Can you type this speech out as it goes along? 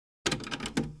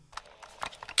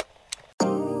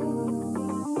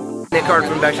Nick Hart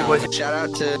from Backstreet Boys. Shout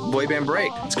out to Boy Band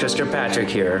Break. It's Chris Kirkpatrick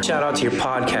here. Shout out to your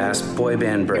podcast, Boy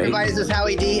Band Break. Everybody, this is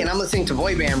Howie D, and I'm listening to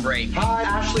Boy Band Break. Hi,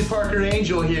 Ashley Parker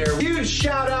Angel here. Huge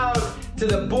shout out to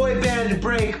the Boy Band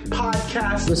Break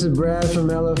podcast. This is Brad from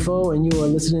LFO, and you are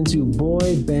listening to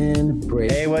Boy Band Break.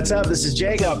 Hey, what's up? This is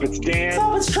Jacob. What's up? It's Dan. What's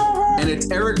up? It's Trevor. And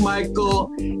it's Eric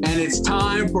Michael, and it's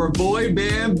time for Boy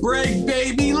Band Break,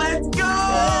 baby. Let's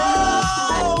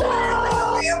go!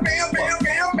 Bam, bam, bam,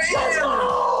 bam, bam.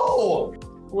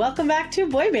 Welcome back to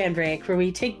Boy Band Break, where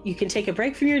you can take a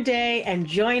break from your day and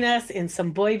join us in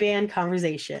some boy band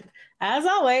conversation. As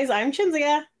always, I'm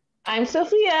Chinzia. I'm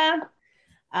Sophia.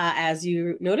 As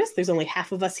you noticed, there's only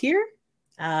half of us here.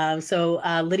 So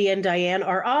Lydia and Diane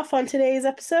are off on today's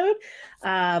episode,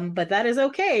 but that is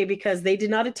okay because they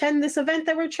did not attend this event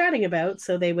that we're chatting about,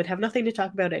 so they would have nothing to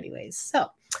talk about anyways.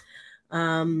 So,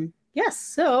 yes.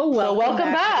 So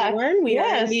welcome back, everyone. We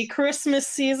are in the Christmas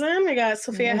season. I got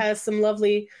Sophia has some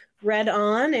lovely red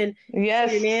on and your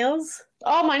nails.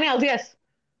 Oh, my nails, yes.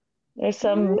 There's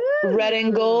some red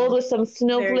and gold with some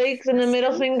snowflakes in the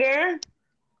middle finger.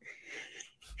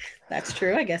 That's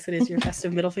true. I guess it is your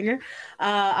festive middle finger.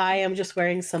 I am just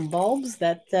wearing some bulbs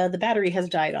that the battery has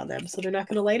died on them, so they're not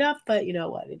going to light up, but you know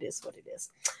what? It is what it is.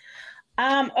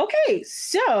 Okay,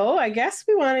 so I guess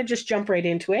we want to just jump right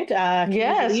into it.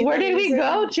 Yes, where did we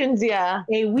go, Chinzia?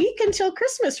 A week until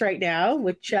Christmas right now,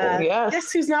 which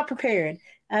guess who's not prepared?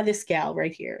 This gal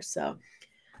right here. So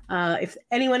if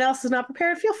anyone else is not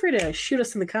prepared, feel free to shoot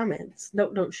us in the comments. No,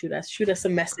 don't shoot us. Shoot us a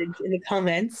message in the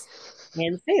comments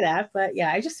and say that. But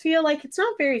yeah, I just feel like it's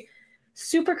not very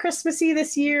super Christmassy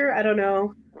this year. I don't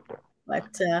know.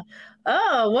 But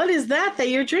what is that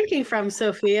you're drinking from,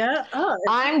 Sophia?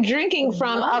 I'm drinking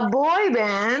from a boy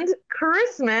band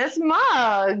Christmas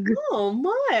mug. Oh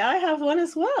my, I have one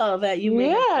as well that you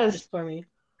made for me.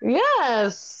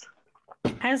 Yes.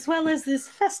 As well as this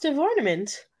festive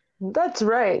ornament. That's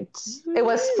right. It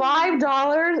was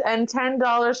 $5 and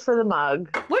 $10 for the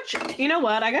mug. Which, you know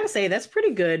what, I gotta say, that's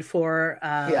pretty good for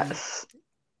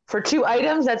for 2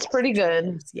 items, that's pretty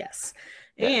good. Yes.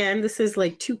 And this is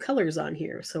like 2 colors on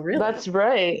here, so really. That's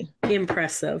right.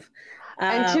 Impressive.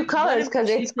 And 2 colors because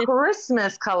it's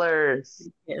Christmas colors.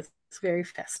 Yes, it's very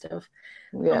festive.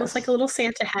 Yes. Almost like a little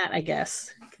Santa hat, I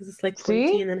guess, because it's like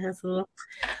pointy and then has a little.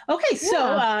 Okay,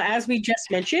 so as we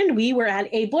just mentioned, we were at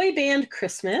a boy band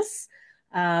Christmas,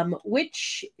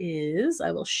 which is,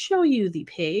 I will show you the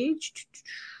page.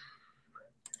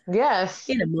 Yes.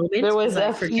 In a moment. There was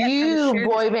a few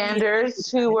boy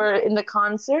banders who were in the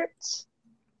concert.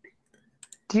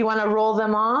 Do you want to roll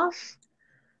them off?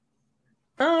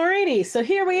 Alrighty, so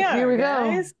here we are. Here we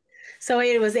guys. go. So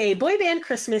it was a boy band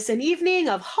Christmas, an evening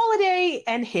of holiday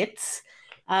and hits,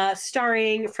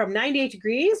 starring from 98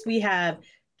 Degrees. We have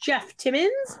Jeff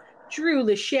Timmons, Drew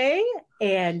Lachey,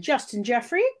 and Justin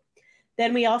Jeffrey.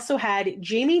 Then we also had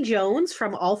Jamie Jones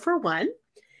from All for One,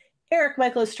 Eric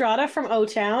Michael Estrada from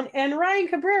O-Town, and Ryan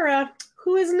Cabrera,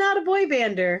 who is not a boy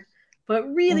bander, but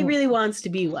really, really wants to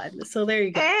be one. So there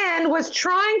you go. And was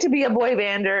trying to be a boy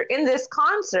bander in this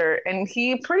concert, and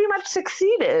he pretty much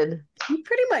succeeded.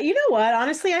 Pretty much. You know what?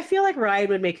 Honestly, I feel like Ryan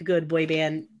would make a good boy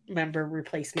band member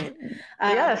replacement.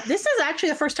 Yes. This is actually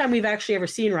the first time we've actually ever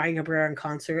seen Ryan Cabrera in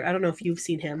concert. I don't know if you've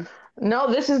seen him. No,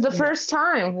 this is the first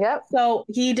time. Yep. So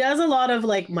he does a lot of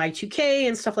like My2K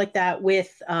and stuff like that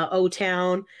with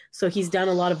O-Town. So he's done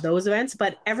a lot of those events,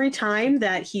 but every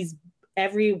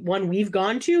one we've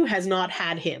gone to has not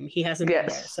had him. He hasn't been there.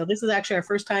 So this is actually our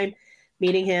first time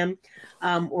meeting him.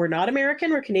 We're not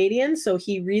American, we're Canadian. So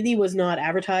he really was not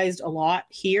advertised a lot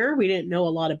here. We didn't know a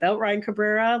lot about Ryan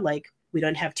Cabrera. Like we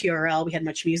don't have TRL, we had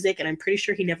Much Music, and I'm pretty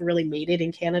sure he never really made it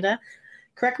in Canada.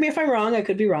 Correct me if I'm wrong, I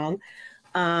could be wrong.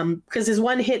 Because his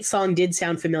one hit song did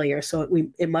sound familiar, so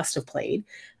it must have played.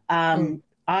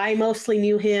 I mostly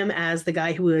knew him as the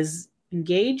guy who was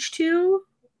engaged to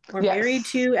or married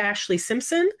to Ashley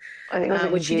Simpson,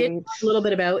 which he did talk a little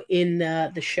bit about in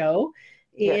the show.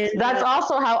 Yes. And that's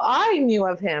also how I knew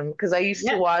of him, because I used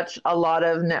to watch a lot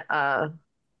of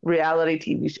reality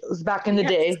TV shows back in the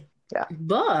day. Yeah.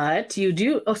 But you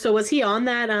do. Oh, so was he on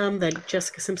that the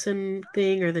Jessica Simpson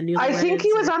thing or the new? I think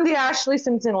he was on the Ashley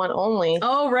Simpson one only.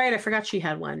 Oh, right. I forgot she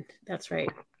had one. That's right.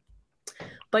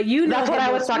 But you know, that's what I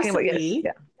was talking about. Yes.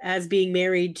 Yeah. As being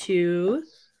married to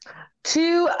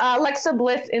Alexa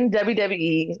Bliss in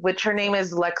WWE, which her name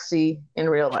is Lexi in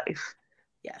real life.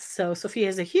 Yes. So Sophia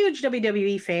is a huge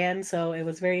WWE fan, so it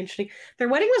was very interesting. Their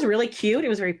wedding was really cute. It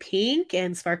was very pink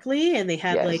and sparkly, and they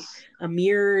had like a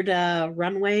mirrored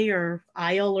runway or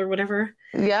aisle or whatever.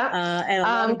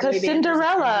 Yeah. Because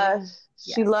Cinderella,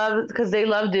 She loved, because they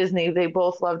love Disney. They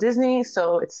both love Disney.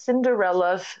 So it's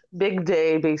Cinderella's big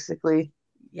day, basically.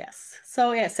 Yes.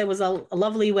 So yes, it was a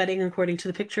lovely wedding according to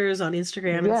the pictures on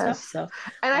Instagram and stuff. So,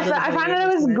 and I found that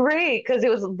it was great because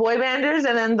it was boy banders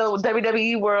and then the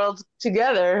WWE world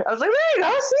together. I was like, there you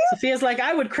go. See? Sophia's like,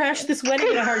 I would crash this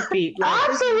wedding in a heartbeat. Like,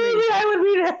 absolutely, I would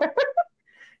be there.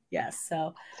 Yes.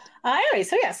 So anyway,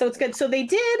 so it's good. So they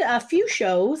did a few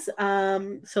shows.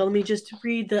 So let me just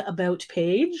read the about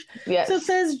page. Yes. So it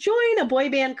says, join a boy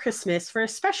band Christmas for a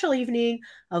special evening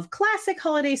of classic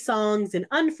holiday songs and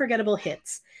unforgettable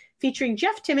hits, featuring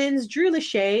Jeff Timmons, Drew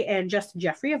Lachey, and Justin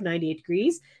Jeffrey of 98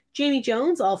 Degrees, Jamie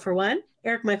Jones, All for One,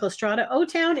 Eric Michael Estrada,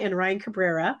 O-Town, and Ryan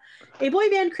Cabrera. A boy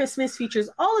band Christmas features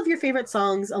all of your favorite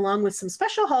songs along with some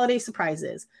special holiday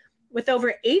surprises. With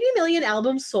over 80 million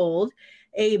albums sold,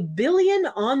 a billion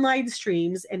online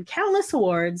streams, and countless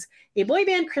awards, a boy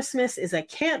band Christmas is a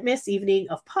can't-miss evening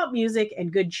of pop music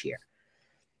and good cheer.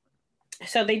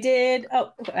 So they did,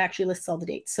 actually lists all the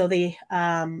dates. So they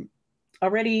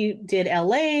already did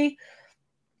LA,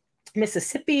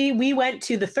 Mississippi. We went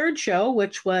to the third show,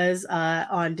 which was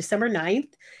on December 9th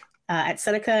at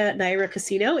Seneca Niagara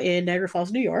Casino in Niagara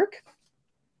Falls, New York.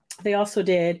 They also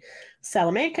did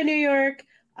Salamanca, New York,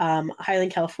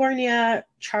 Highland, California,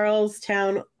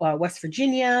 Charlestown, West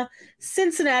Virginia,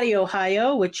 Cincinnati,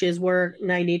 Ohio, which is where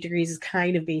 98 Degrees is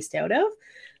kind of based out of,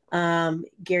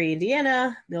 Gary,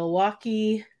 Indiana,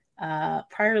 Milwaukee,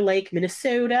 Prior Lake,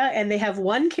 Minnesota, and they have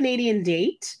one Canadian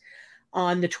date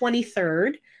on the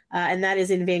 23rd, and that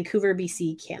is in Vancouver,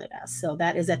 BC, Canada. So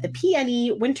that is at the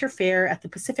PNE Winter Fair at the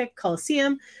Pacific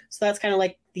Coliseum. So that's kind of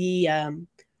like the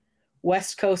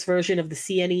West Coast version of the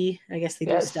CNE. I guess they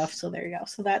do stuff. So there you go.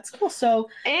 So that's cool. So,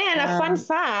 and a fun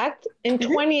fact, in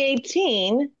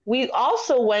 2018, we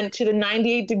also went to the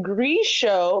 98 Degrees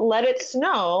show, Let It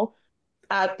Snow,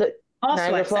 at the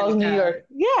Niagara Falls, New York.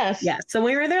 Yes. Yeah. So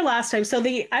we were there last time. So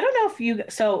I don't know if you,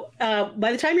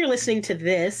 by the time you're listening to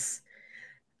this,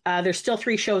 there's still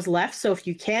 3 shows left. So if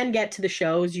you can get to the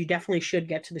shows, you definitely should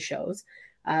get to the shows.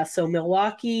 So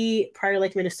Milwaukee, Prior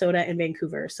Lake, Minnesota, and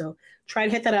Vancouver. So try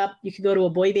and hit that up. You can go to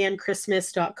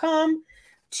aboybandchristmas.com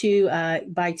to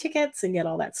buy tickets and get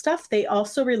all that stuff. They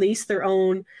also released their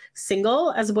own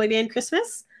single as a boy band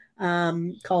Christmas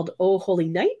called Oh Holy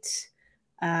Night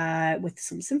with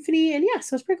some symphony. And yeah,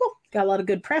 so it's pretty cool. Got a lot of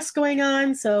good press going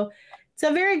on. So it's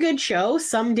a very good show.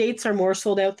 Some dates are more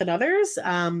sold out than others.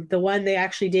 The one they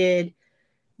actually did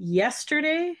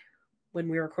yesterday, when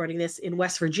we were recording this in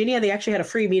West Virginia, they actually had a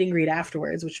free meet and greet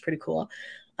afterwards, which is pretty cool.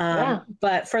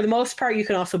 But for the most part, you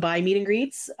can also buy meet and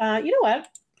greets. You know what?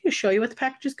 I'll show you what the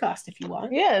packages cost if you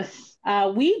want. Yes.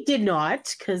 We did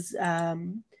not because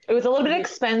it was a little bit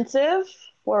expensive.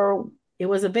 It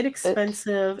was a bit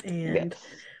expensive, and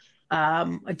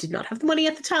I did not have the money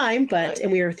at the time,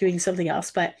 and we were doing something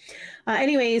else. But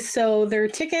anyways, so their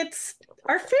tickets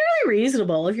are fairly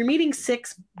reasonable if you're meeting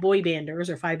 6 boy banders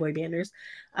or 5 boy banders.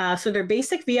 So their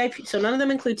basic VIP, so none of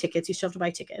them include tickets. You still have to buy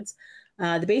tickets.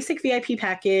 The basic VIP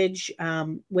package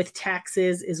with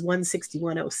taxes is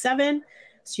 $161.07.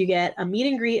 So you get a meet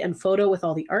and greet and photo with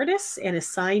all the artists and a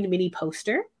signed mini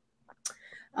poster.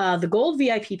 The gold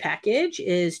VIP package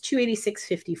is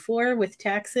 $286.54 with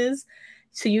taxes.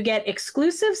 So you get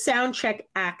exclusive sound check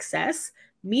access,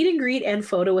 meet and greet and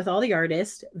photo with all the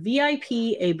artists, VIP,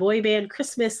 a boy band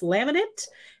Christmas laminate,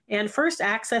 and first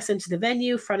access into the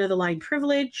venue, front of the line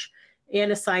privilege,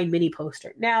 and a signed mini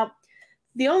poster. Now,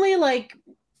 the only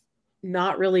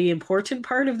not really important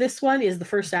part of this one is the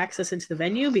first access into the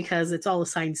venue, because it's all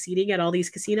assigned seating at all these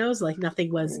casinos.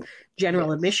 Nothing was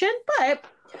general admission, but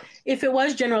if it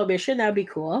was general admission, that would be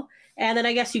cool. And then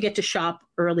I guess you get to shop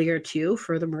earlier too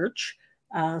for the merch.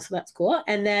 So that's cool.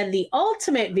 And then the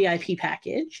ultimate VIP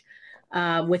package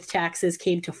with taxes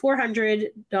came to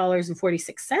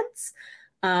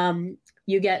 $400.46.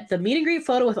 You get the meet and greet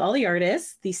photo with all the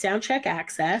artists, the sound check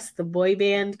access, the boy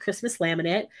band Christmas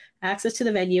laminate, access to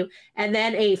the venue, and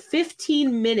then a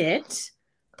 15-minute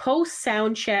post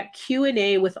sound check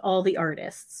Q&A with all the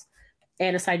artists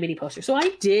and a signed mini poster. So I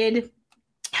did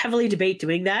heavily debate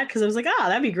doing that because I was like,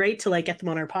 that'd be great to get them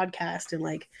on our podcast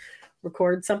and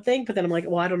record something. But then I'm like,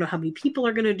 well, I don't know how many people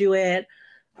are going to do it.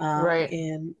 Right.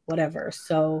 And whatever.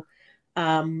 So,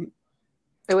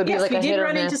 it would be we did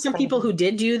run into some people who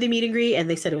did do the meet and greet, and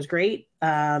they said it was great.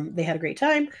 They had a great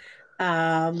time.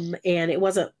 And it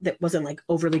wasn't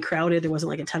overly crowded. There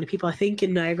wasn't a ton of people. I think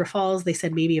in Niagara Falls, they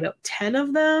said maybe about 10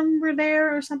 of them were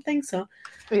there or something. So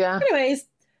yeah, anyways,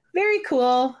 very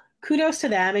cool. Kudos to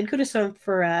them, and kudos to them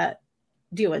for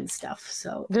doing stuff.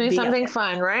 So doing something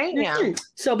fun, right? Mm-hmm. Yeah.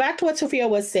 So back to what Sophia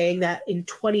was saying, that in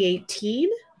 2018,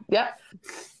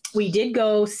 we did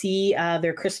go see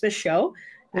their Christmas show.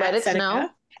 Let It Snow.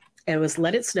 And it was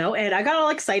Let It Snow. And I got all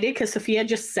excited because Sophia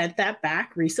just sent that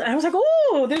back recently. I was like,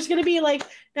 oh, there's going to be like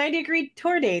 90 Degree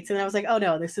tour dates. And I was like, oh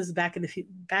no, this is back in the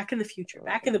future,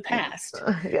 back in the past.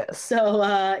 Yes. So,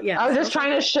 yeah. I was just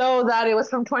trying to show that it was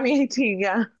from 2018.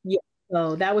 Yeah. Yeah.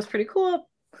 So that was pretty cool.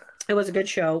 It was a good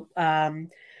show.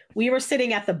 We were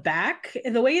sitting at the back.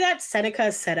 The way that Seneca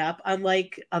is set up,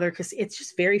 unlike other, because it's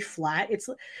just very flat. It's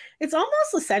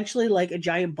almost essentially like a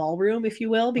giant ballroom, if you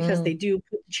will, because they do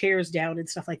put chairs down and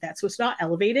stuff like that. So it's not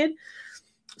elevated.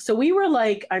 So we were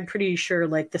like, I'm pretty sure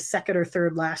like the second or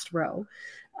third last row.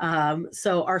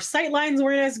 So our sight lines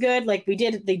weren't as good. Like they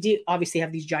did obviously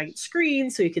have these giant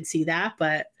screens, so you could see that,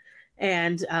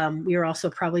 and we were also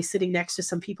probably sitting next to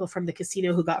some people from the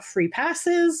casino who got free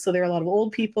passes. So there are a lot of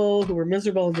old people who were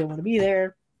miserable and didn't want to be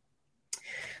there.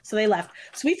 So they left.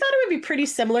 So we thought it would be pretty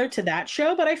similar to that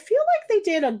show, but I feel like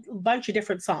they did a bunch of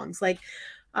different songs. Like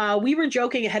we were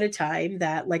joking ahead of time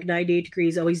that like 98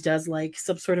 Degrees always does like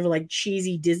some sort of like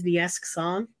cheesy Disney-esque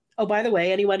song. Oh, by the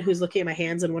way, anyone who's looking at my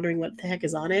hands and wondering what the heck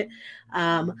is on it,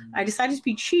 I decided to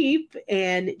be cheap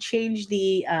and change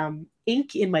the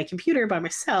ink in my computer by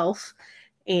myself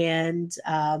and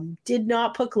did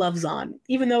not put gloves on.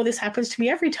 Even though this happens to me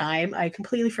every time, I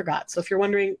completely forgot. So if you're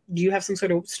wondering, do you have some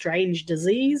sort of strange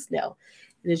disease? No,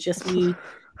 it is just me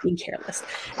being careless.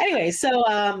 Anyway, so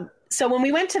when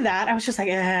we went to that, I was just like,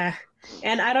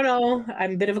 and I don't know,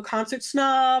 I'm a bit of a concert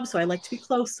snob, so I like to be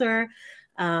closer.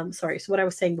 Sorry. So what I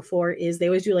was saying before is they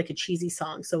always do like a cheesy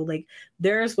song. So like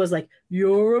theirs was like,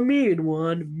 "You're a mean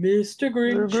one, Mr.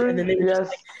 Grinch," and then they were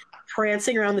just like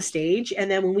prancing around the stage.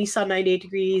 And then when we saw 98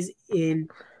 Degrees in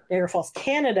Niagara Falls,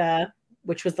 Canada,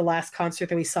 which was the last concert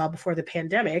that we saw before the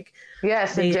pandemic.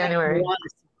 Yes, in January.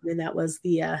 And that was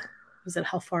was it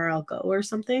How Far I'll Go or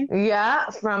something? Yeah,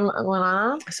 from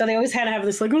Moana. So they always had to have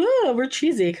this like, oh, we're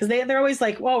cheesy, because they're always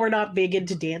like, well, we're not big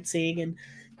into dancing and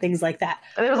things like that.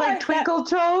 And it was like Twinkle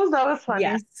Toes. That was funny.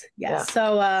 Yes. Yeah.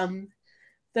 So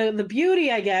the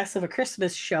beauty, I guess, of a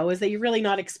Christmas show is that you're really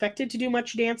not expected to do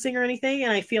much dancing or anything,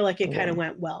 and I feel like it kind of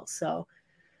went well. So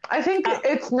I think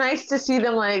it's nice to see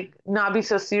them like not be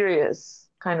so serious,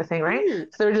 kind of thing, right?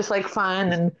 So they're just like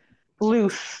fun and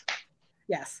loose.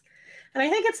 Yes, and I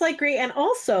think it's like great. And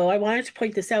also, I wanted to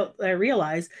point this out. That I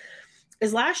realized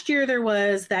is last year there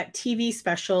was that TV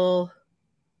special.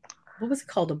 What was it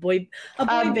called? A boy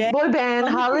band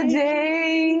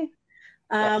holiday.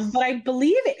 But I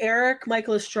believe Eric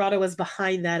Michael Estrada was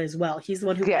behind that as well. He's the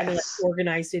one who kind of like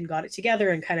organized it and got it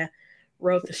together and kind of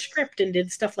wrote the script and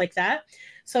did stuff like that.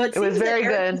 So it was very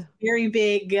good. Very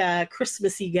big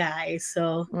Christmassy guy.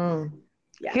 So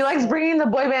yeah, he likes bringing the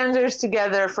boy banders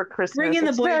together for Christmas. Bringing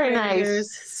the boy banders,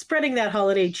 spreading that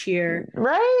holiday cheer.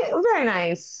 Right? Very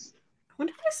nice. I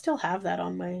wonder if I still have that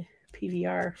on my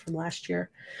PVR from last year.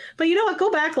 But you know what?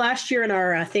 Go back last year in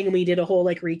our thing and we did a whole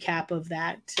like recap of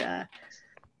that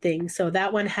thing. So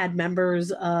that one had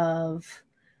members of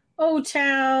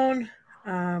O-Town,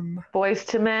 Boys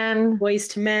to Men,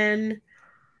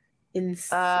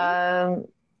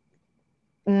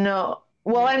 no.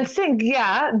 Well, NSYNC,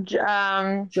 yeah.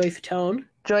 Joey Fatone.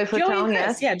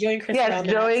 Yes. Yeah, Joey and Chris. Yes,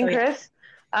 Joey and Chris.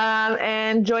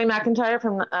 And Joey McIntyre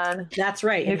from that's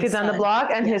right. New Kids on the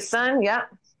Block, and his son, yeah.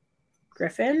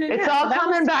 Griffin. It's all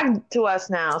coming back to us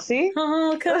now, see?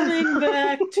 All coming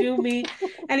back to me.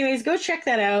 Anyways, go check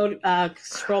that out.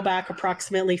 Scroll back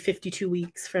approximately 52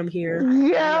 weeks from here.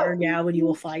 Yeah. Now, when you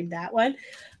will find that one.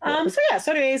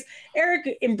 So anyways,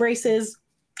 Eric embraces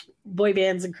boy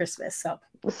bands and Christmas. So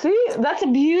see, that's a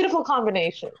beautiful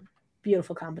combination.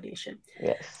 Beautiful combination.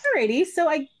 Yes. Alrighty, so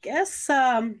I guess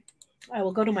I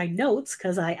will go to my notes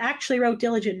because I actually wrote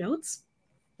diligent notes.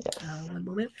 Yes. One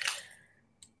moment.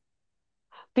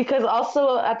 Because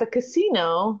also at the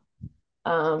casino,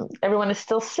 everyone is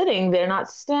still sitting. They're not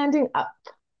standing up.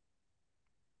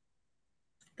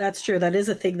 That's true. That is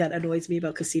a thing that annoys me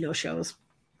about casino shows.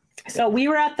 So we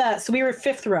were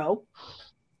fifth row,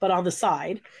 but on the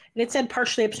side, and it said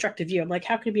partially obstructed view. I'm like,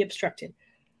 how can it be obstructed?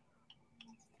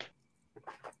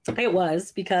 It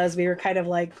was because we were kind of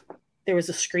like, there was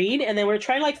a screen, and then we were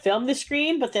trying to like film the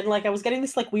screen, but then like I was getting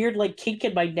this like weird like kink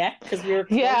in my neck because we were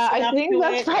I think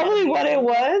that's probably what it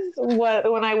was.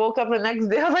 When I woke up the next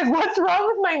day, I was like, "What's wrong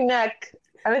with my neck?"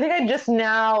 And I think I just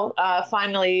now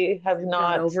finally have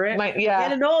not over it. We're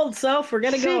getting old, so we're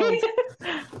gonna go.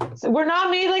 We're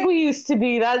not made like we used to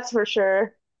be. That's for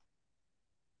sure.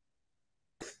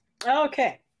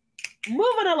 Okay.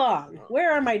 Moving along.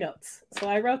 Where are my notes? So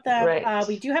I wrote that. Right.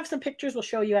 We do have some pictures we'll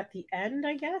show you at the end,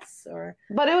 I guess.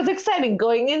 But it was exciting.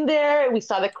 Going in there, we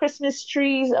saw the Christmas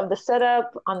trees of the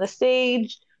setup on the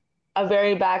stage. a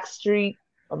very backstreet.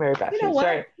 A very backstreet. You know what?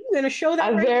 Sorry. I'm gonna show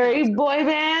that. A very boy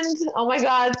band. Oh my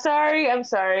God! Sorry, I'm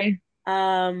sorry.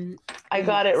 I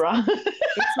got it wrong.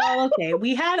 It's all okay.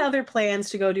 We had other plans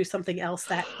to go do something else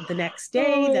the next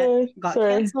day that got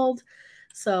canceled.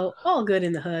 So all good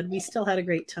in the hood. We still had a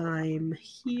great time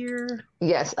here.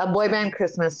 Yes, a boy band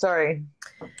Christmas. Sorry.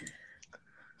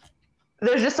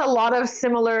 There's just a lot of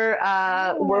similar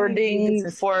wording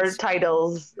for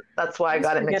titles. That's why I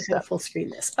got it mixed up. Full screen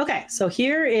this. Okay, so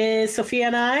here is Sophia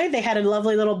and I. They had a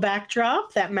lovely little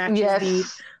backdrop that matches the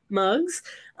mugs.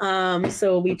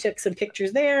 So we took some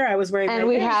pictures there. I was wearing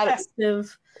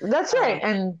festive. That's right.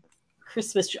 And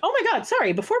Christmas. Oh my God!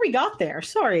 Sorry. Before we got there,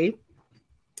 sorry.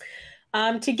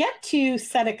 To get to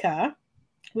Seneca,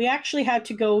 we actually had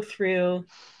to go through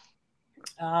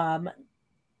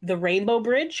the Rainbow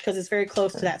Bridge because it's very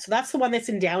close to that. So that's the one that's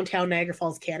in downtown Niagara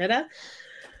Falls, Canada,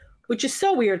 which is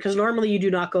so weird because normally you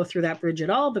do not go through that bridge at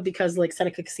all. But because like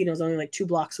Seneca Casino is only like 2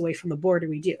 blocks away from the border,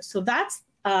 we do. So that's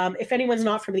if anyone's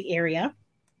not from the area.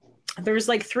 There's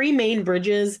like 3 main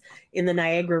bridges in the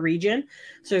Niagara region.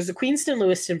 So there's the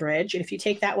Queenston-Lewiston Bridge. And if you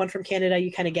take that one from Canada,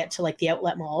 you kind of get to like the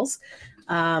outlet malls.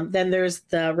 Then there's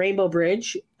the Rainbow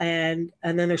Bridge and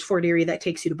then there's Fort Erie that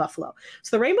takes you to Buffalo.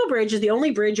 So the Rainbow Bridge is the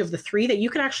only bridge of the 3 that you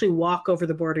can actually walk over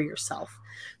the border yourself.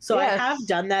 So I have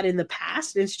done that in the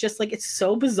past. And it's just like, it's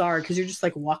so bizarre because you're just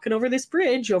like walking over this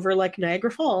bridge over like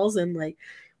Niagara Falls and like,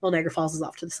 well, Niagara Falls is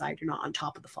off to the side. You're not on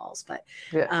top of the falls, but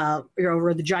you're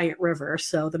over the giant river.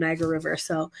 So the Niagara River.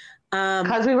 So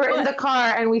because we were in the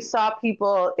car and we saw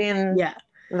people in the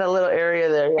little area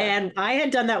there. Yeah. And I had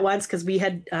done that once because we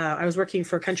had, I was working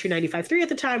for Country 95.3 at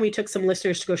the time. We took some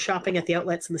listeners to go shopping at the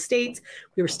outlets in the States.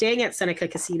 We were staying at Seneca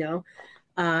Casino.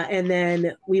 And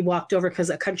then we walked over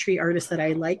because a country artist that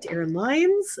I liked, Aaron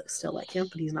Lyons, still like him,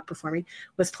 but he's not performing,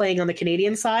 was playing on the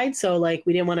Canadian side. So like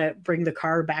we didn't want to bring the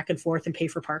car back and forth and pay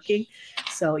for parking.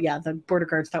 So yeah, the border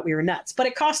guards thought we were nuts, but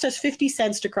it cost us 50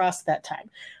 cents to cross that time.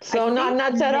 So not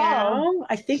nuts at all.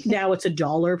 I think now it's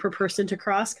 $1 per person to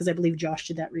cross because I believe Josh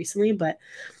did that recently. But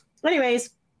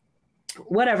anyways,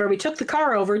 whatever. We took the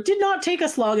car over. Did not take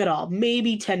us long at all.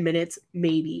 Maybe 10 minutes,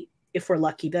 maybe if we're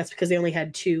lucky. That's because they only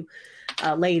had 2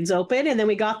 lanes open, and then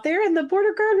we got there and the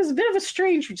border guard was a bit of a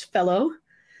strange fellow.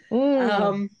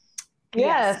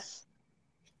 Yes,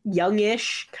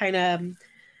 youngish, kind of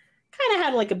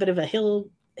had like a bit of a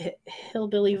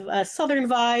hillbilly southern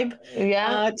vibe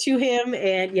to him.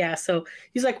 And so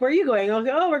he's like, where are you going? I'll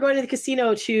go, we're going to the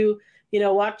casino to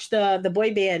watch the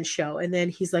boy band show. And then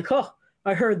he's like, oh,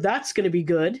 I heard that's going to be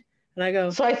good. And I go,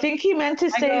 so I think he meant to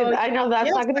say, I know that's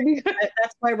not going to be good.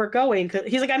 That's why we're going.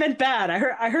 He's like, I meant bad.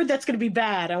 I heard that's going to be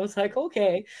bad. I was like,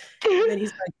 okay. And then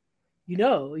he's like,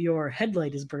 your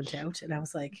headlight is burnt out. And I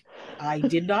was like, I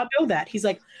did not know that. He's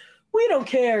like, we don't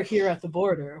care here at the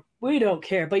border. We don't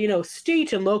care. But,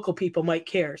 state and local people might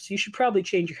care. So you should probably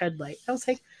change your headlight. I was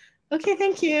like, okay,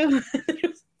 thank you.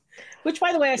 Which,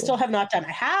 by the way, I still have not done.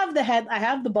 I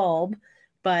have the bulb,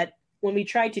 but when we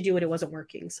tried to do it, it wasn't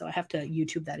working. So I have to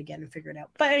YouTube that again and figure it out.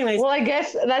 But anyways. Well, I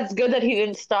guess that's good that he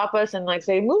didn't stop us and like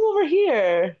say, move over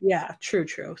here. Yeah, true.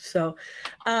 So,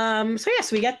 so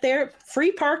we get there,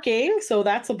 free parking. So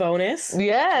that's a bonus.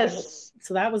 Yes.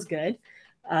 So that was good.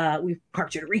 We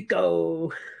parked at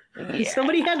Rico.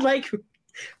 Somebody had like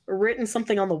written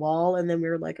something on the wall and then we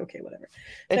were like, okay, whatever.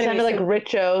 It sounded like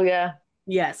Richo. Yeah.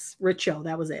 Yes. Richo.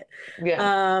 That was it.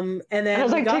 Yeah. And then I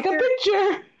was like, take a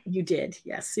picture. You did,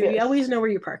 yes. So we always know where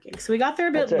you're parking. So we got there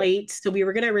a bit late. So we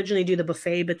were going to originally do the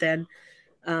buffet, but then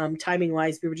timing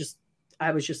wise, I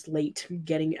was just late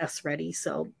getting us ready.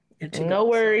 So no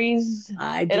worries.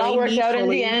 It all worked out in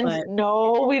the end. But...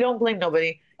 No, we don't blame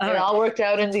nobody. It all worked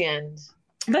out in the end.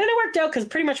 But then it worked out because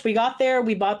pretty much we got there,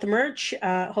 we bought the merch.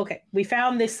 Okay, we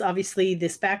found this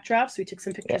backdrop, so we took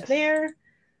some pictures there.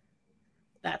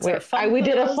 That's our fun. We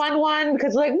did a fun one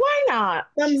because like, why not?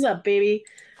 Thumbs up, baby.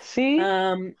 See?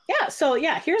 So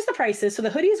here's the prices. So the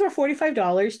hoodies were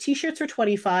 $45, t-shirts were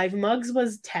 $25, mugs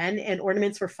was $10, and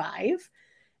ornaments were $5.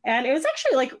 And it was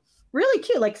actually like really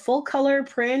cute, like full color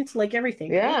print, like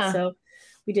everything. Yeah. Right? So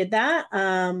we did that.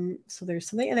 So there's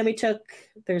something, and then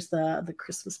there's the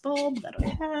Christmas bulb that I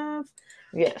have.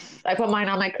 Yes, I put mine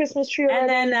on my Christmas tree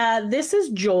already. And then this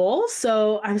is Joel.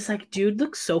 So I was like, dude,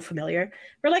 looks so familiar.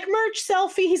 We're like, merch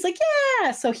selfie. He's like,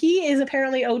 yeah. So he is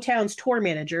apparently O-Town's tour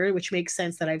manager, which makes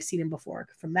sense that I've seen him before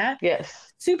from that.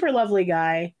 Yes. Super lovely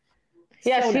guy.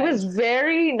 Yes, so he was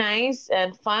very nice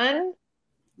and fun.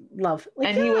 Love.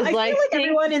 Like, and he was I feel like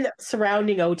everyone in the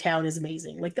surrounding O-Town is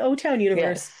amazing. Like the O-Town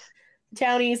universe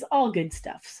townies, all good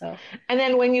stuff. So, and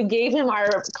then when you gave him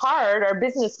our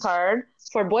business card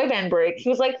for Boy Band Break, he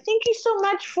was like, "Thank you so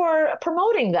much for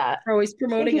promoting that. For always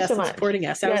promoting us and supporting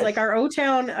us." I was like, our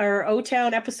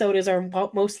O-Town episode is our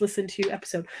most listened to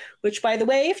episode. Which, by the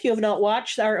way, if you have not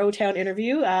watched our O-Town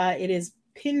interview, it is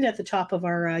pinned at the top of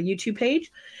our YouTube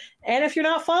page. And if you're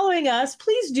not following us,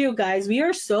 please do, guys. We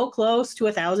are so close to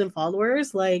 1,000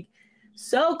 followers. Like,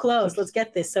 so close. Let's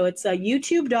get this. So it's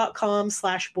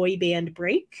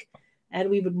youtube.com/boybandbreak. And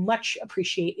we would much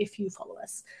appreciate if you follow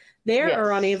us there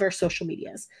or on any of our social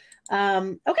medias.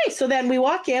 Okay, so then we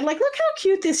walk in. Like, look how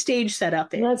cute this stage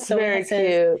setup is. That's so very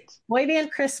cute. Boy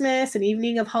Band Christmas, an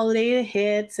evening of holiday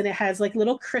hits. And it has like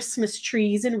little Christmas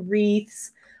trees and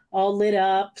wreaths all lit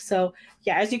up. So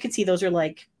yeah, as you can see, those are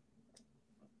like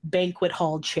banquet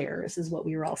hall chairs is what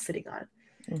we were all sitting on.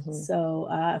 Mm-hmm. So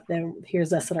then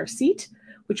here's us at our seat,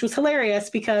 which was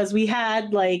hilarious because we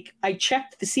had I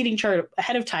checked the seating chart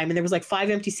ahead of time and there was 5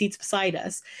 empty seats beside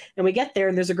us. And we get there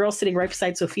and there's a girl sitting right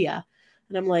beside Sophia.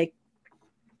 And I'm like,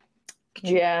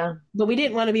 yeah. But we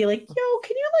didn't want to be like, yo,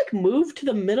 can you move to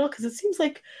the middle? Because it seems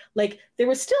like there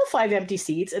was still 5 empty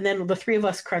seats and then the 3 of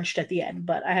us crunched at the end.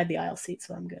 But I had the aisle seat,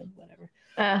 so I'm good.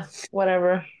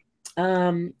 Whatever.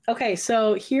 Okay,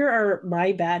 so here are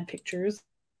my bad pictures.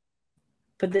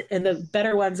 But the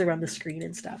better ones are on the screen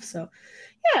and stuff. So,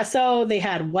 yeah, so they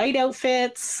had white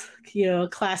outfits,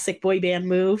 classic boy band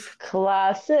move.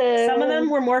 Classic. Some of them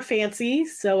were more fancy.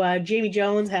 So Jamie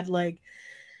Jones had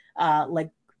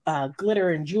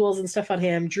glitter and jewels and stuff on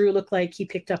him. Drew looked like he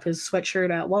picked up his sweatshirt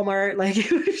at Walmart.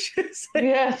 It was just,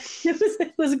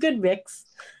 it was a good mix.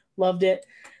 Loved it.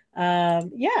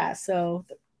 So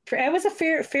it was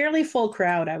a fairly full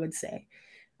crowd, I would say.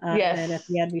 Yes. And at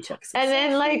the end, we took some. And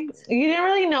then, you didn't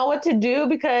really know what to do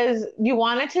because you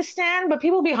wanted to stand, but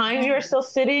people behind you are still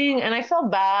sitting, and I felt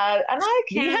bad. And I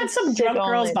can't. We had some drunk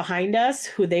girls behind us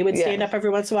who they would stand up every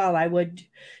once in a while, and I would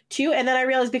too. And then I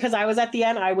realized because I was at the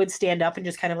end, I would stand up and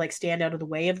just kind of stand out of the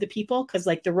way of the people because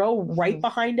the row right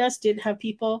behind us didn't have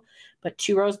people, but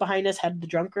 2 rows behind us had the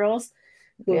drunk girls.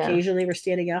 Who occasionally were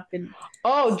standing up and.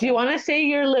 Oh, do you want to say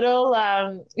your little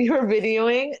you were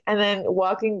videoing and then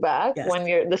walking back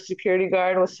when the security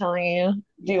guard was telling you?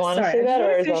 Do you want to say that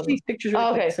or is that these pictures?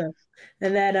 Okay.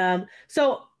 And then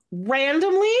so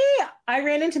randomly I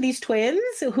ran into these twins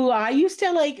who I used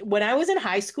to when I was in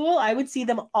high school. I would see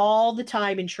them all the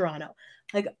time in Toronto,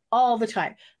 all the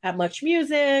time at Much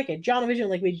Music and John Vision.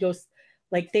 We'd go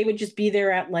they would just be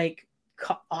there at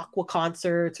Aqua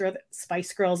concerts or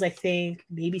Spice Girls, I think,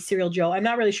 maybe Serial Joe. I'm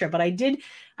not really sure, but I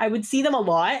would see them a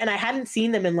lot and I hadn't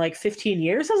seen them in 15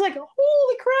 years. I was like,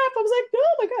 holy crap. I was like,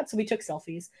 oh my God. So we took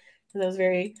selfies and that was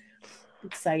very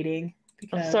exciting.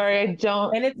 Because, I'm sorry, I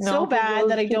don't. And it's so bad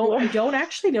that I don't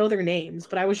actually know their names,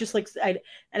 but I was just I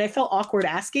felt awkward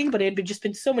asking, but it had just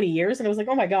been so many years and I was like,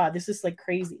 oh my God, this is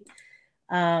crazy.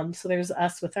 So there's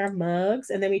us with our mugs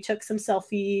and then we took some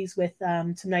selfies with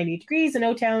some 98 Degrees and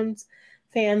O-Town's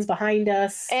fans behind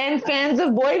us and fans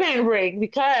of Boy Band Break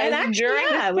because during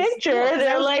the picture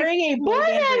they're wearing a Boy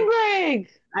Band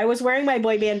Break. I was wearing my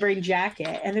Boy Band Break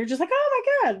jacket and they're just oh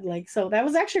my God, so that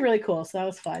was actually really cool. So that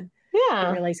was fun. I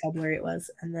didn't realize how blurry it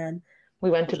was. And then we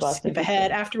went to Boston. Skip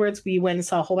ahead. Afterwards, we went and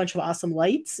saw a whole bunch of awesome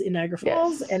lights in Niagara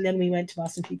Falls, and then we went to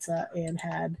Boston Pizza and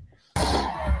had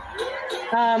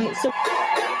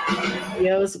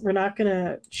videos. We're not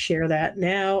gonna share that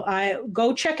now.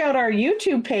 Go check out our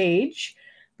YouTube page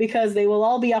because they will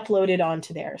all be uploaded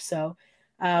onto there. So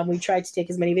we tried to take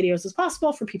as many videos as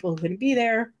possible for people who couldn't be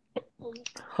there.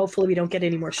 Hopefully we don't get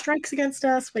any more strikes against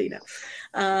us, but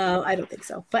I don't think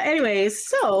so. But anyways,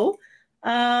 so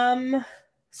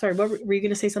sorry, were you going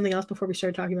to say something else before we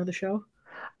started talking about the show?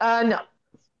 No.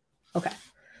 Okay.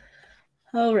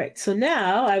 All right. So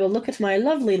now I will look at my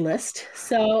lovely list.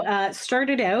 So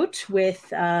started out with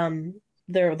they're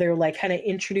kind of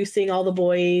introducing all the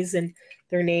boys and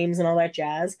their names and all that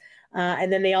jazz.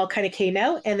 And then they all kind of came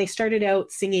out and they started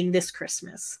out singing This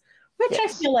Christmas, which I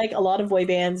feel like a lot of boy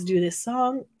bands do this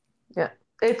song. Yeah.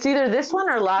 It's either this one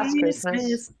or Last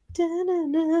Christmas.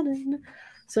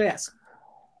 So yes.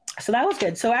 So that was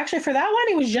good. So actually for that one,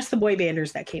 it was just the boy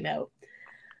banders that came out.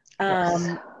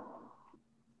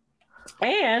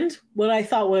 And what I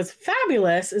thought was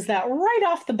fabulous is that right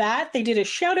off the bat, they did a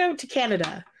shout out to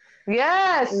Canada.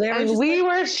 Yes. And we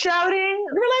were shouting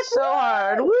so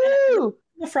hard. Woo!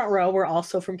 The front row were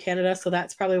also from Canada, so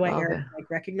that's probably why Aaron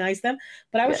recognized them.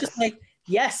 But I was just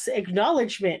yes,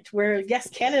 acknowledgement where yes,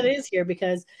 Canada is here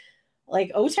because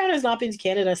O-Town has not been to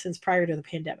Canada since prior to the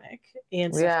pandemic.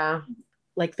 And so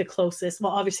like the closest.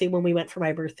 Well, obviously when we went for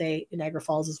my birthday in Niagara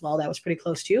Falls as well, that was pretty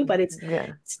close too, but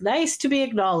it's nice to be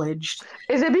acknowledged.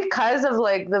 Is it because of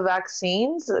like the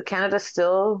vaccines? Canada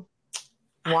still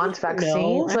wants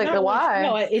vaccines? Like why?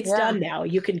 No, it's done now.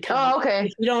 You can come. Oh, okay.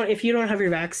 If you don't have your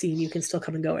vaccine, you can still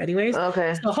come and go anyways.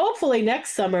 Okay. So hopefully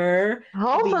next summer,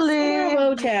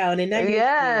 O-Town and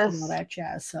all that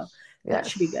jazz. So that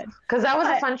should be good. Because that was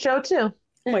a fun show too.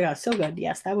 Oh my God, so good.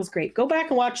 Yes, that was great. Go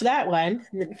back and watch that one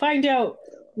and find out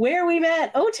where we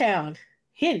met O-Town.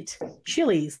 Hint,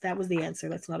 Chili's. That was the answer.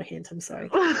 That's not a hint. I'm sorry.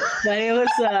 But it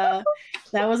was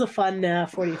that was a fun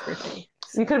 40th birthday.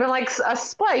 You could have been like a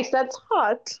spice that's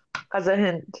hot as a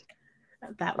hint.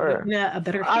 That would have been a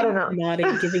better hint. I don't know. Not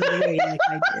giving it away like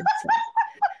I did. So,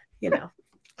 you know,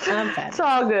 I'm fat. It's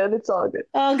all good. It's all good.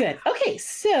 All good. Okay,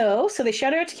 so they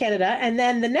shout out to Canada, and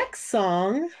then the next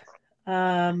song,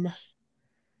 I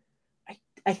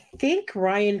think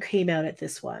Ryan came out at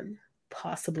this one,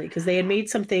 possibly, because they had made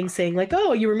some things saying like,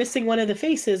 "Oh, you were missing one of the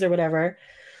faces" or whatever.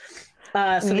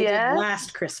 So they did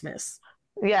Last Christmas.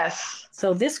 Yes.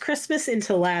 So this Christmas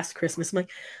into Last Christmas, I'm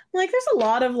like, there's a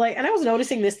lot of like, and I was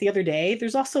noticing this the other day.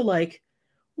 There's also like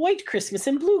White Christmas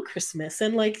and Blue Christmas,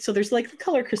 and like, so there's like the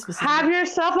color Christmas. Have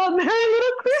yourself a merry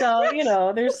little Christmas. So you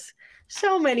know, there's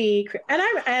so many,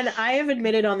 and I have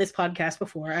admitted on this podcast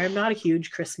before, I'm not a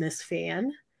huge Christmas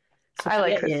fan. So I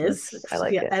like Christmas. I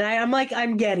like it, and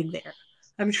I'm getting there.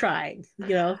 I'm trying,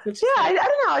 you know. I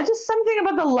don't know. It's just something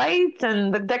about the lights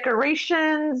and the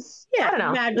decorations. Yeah, I don't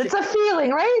know. Magic. It's a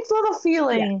feeling, right? It's a little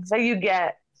feeling that you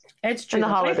get. It's true. In the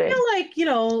holiday. I feel like, you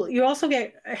know, you also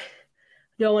get.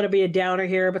 Don't want to be a downer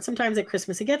here, but sometimes at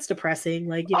Christmas it gets depressing.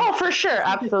 Like, you know, for sure,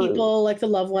 absolutely. People like the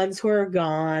loved ones who are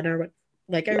gone, or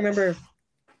like I remember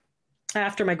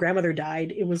after my grandmother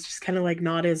died, it was just kind of like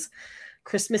not as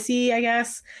Christmassy, I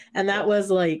guess, and that was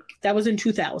in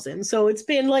 2000, so it's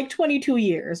been like 22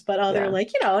 years. But other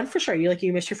like, you know, and for sure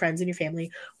you miss your friends and your family,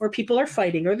 or people are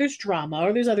fighting, or there's drama,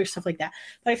 or there's other stuff like that.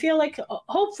 But I feel like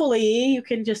hopefully you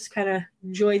can just kind of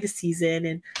enjoy the season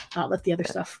and not let the other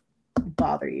stuff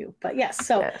bother you. But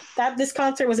that this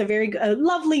concert was a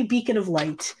lovely beacon of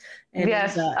light, and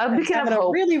a beacon of hope.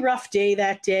 A really rough day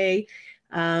that day,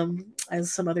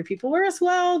 as some other people were as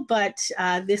well, but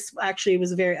this actually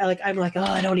was very like, I'm like, oh,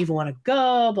 I don't even want to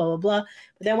go, blah blah blah.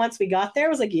 But then once we got there, I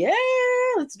was like, yeah,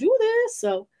 let's do this.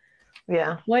 So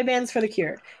boy bands for the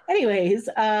cure. Anyways,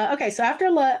 okay, so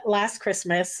after Last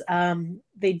Christmas,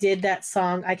 they did that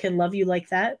song I Can Love You Like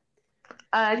That.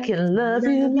 I can love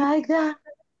you like that.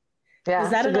 Yeah,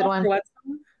 is that a good one?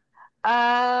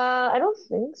 I don't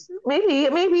think so.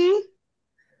 Maybe.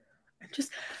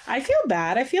 I feel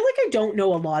bad. I feel like I don't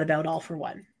know a lot about All for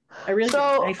One. I really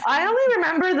don't. I only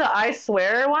remember the I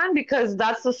Swear one because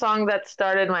that's the song that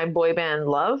started my boy band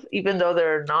love, even though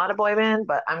they're not a boy band,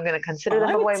 but I'm going to consider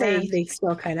them a boy band. They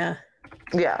still kind of.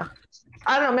 Yeah.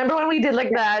 I don't know. Remember when we did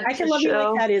like that? I Can Love You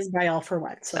Like That is by All for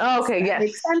One. So yes.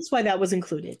 Makes sense why that was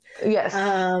included. Yes.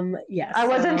 Yes. I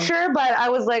wasn't sure, but I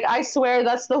was like, I swear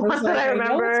that's the one that I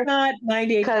remember. It's not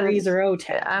 98 Degrees or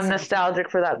O-Town. I'm nostalgic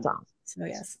for that song. So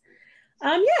yes.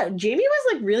 Jamie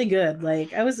was like really good.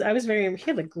 Like I was very. He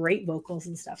had like great vocals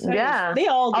and stuff. So they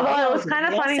all. Although it was kind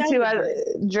of funny too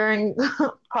during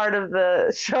part of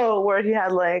the show where he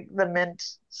had like the mint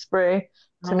spray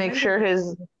to make sure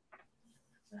his.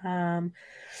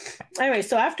 Anyway,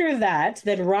 so after that,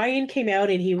 then Ryan came out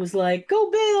and he was like,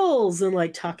 "Go Bills!" and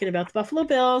like talking about the Buffalo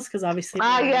Bills because obviously.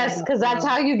 Yes, because that's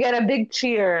how you get a big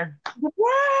cheer.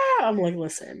 Wow! I'm like,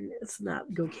 listen, it's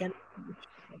not go Canada.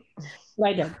 But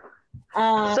I did.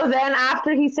 So then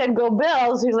after he said go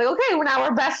Bills, he's like, okay, well, now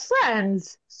we're best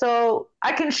friends. So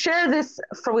I can share this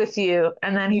with you.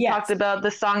 And then he talked about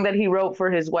the song that he wrote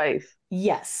for his wife.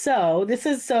 Yes. So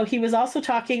he was also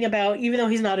talking about, even though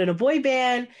he's not in a boy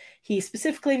band, he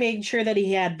specifically made sure that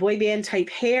he had boy band type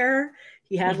hair.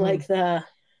 He had like the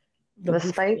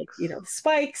spikes, the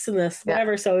spikes and this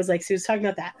whatever. So it was like, so he was talking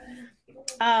about that.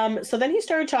 So then he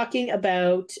started talking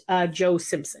about Joe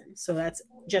Simpson. So that's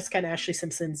Jessica and Ashley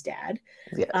Simpson's dad.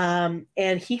 Yes.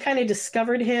 And he kind of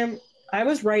discovered him. I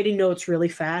was writing notes really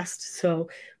fast, so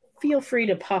feel free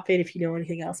to pop in if you know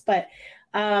anything else. But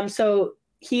so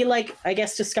he I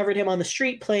guess discovered him on the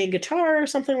street playing guitar or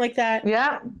something like that.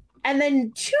 Yeah. And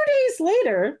then 2 days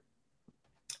later,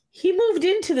 he moved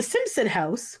into the Simpson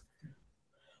house,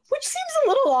 which seems a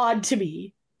little odd to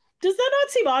me. Does that not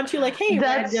seem odd to you? Like, hey,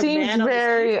 that seems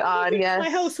very odd. Yes. My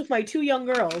house with my 2 young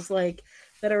girls, like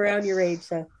that are around your age.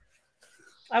 So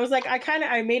I was like,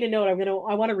 I made a note. I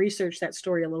want to research that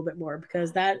story a little bit more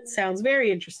because that sounds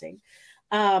very interesting.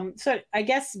 So I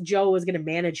guess Joe was going to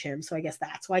manage him. So I guess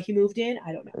that's why he moved in.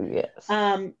 I don't know. Yes.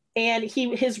 and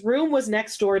his room was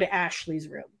next door to Ashley's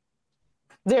room.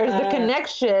 There's the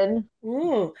connection.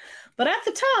 But at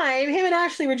the time, him and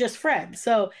Ashley were just friends.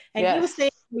 So, and he was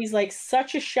saying he's like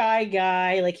such a shy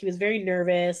guy, like he was very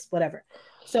nervous, whatever.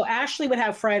 So Ashley would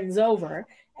have friends over,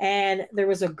 and there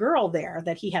was a girl there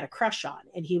that he had a crush on,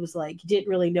 and he was like, he didn't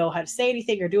really know how to say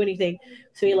anything or do anything.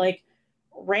 So he like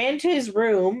ran to his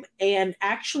room and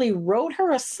actually wrote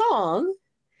her a song.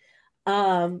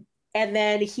 And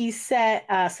then he said,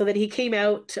 so that he came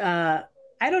out,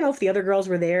 I don't know if the other girls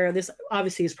were there. This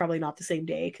obviously is probably not the same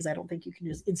day because I don't think you can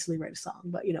just instantly write a song,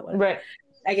 but you know what? Right.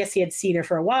 I guess he had seen her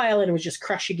for a while and was just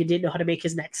crushing and didn't know how to make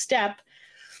his next step.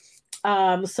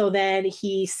 So then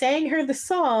he sang her the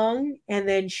song, and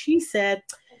then she said,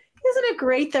 "Isn't it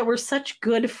great that we're such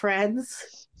good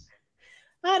friends?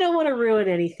 I don't want to ruin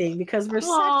anything because we're such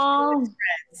good friends."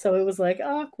 So it was like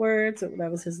awkward. So that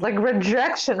was his like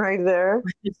rejection right there.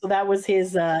 So that was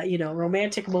his,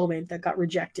 romantic moment that got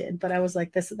rejected. But I was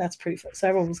like, that's pretty fun. So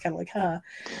everyone was kind of like, huh.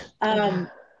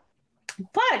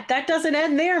 But that doesn't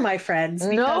end there, my friends.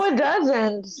 No, it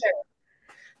doesn't.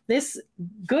 This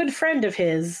good friend of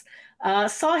his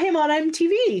saw him on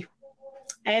MTV,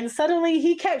 and suddenly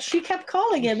she kept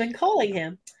calling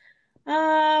him.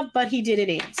 But he didn't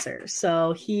answer.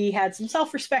 So he had some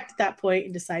self-respect at that point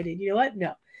and decided, you know what?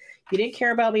 No, you didn't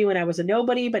care about me when I was a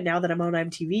nobody, but now that I'm on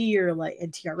MTV or like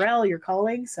NTRL, you're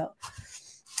calling. So,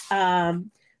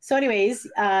 anyways,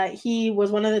 he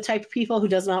was one of the type of people who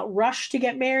does not rush to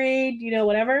get married,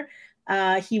 whatever.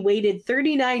 He waited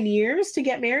 39 years to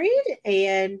get married,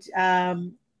 and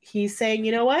he's saying,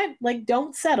 you know what? Like,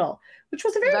 don't settle, which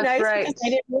was very nice because I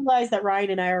didn't realize that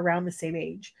Ryan and I are around the same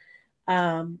age.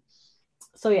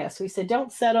 So he said,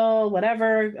 don't settle,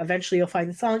 whatever. Eventually you'll find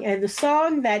the song. And the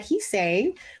song that he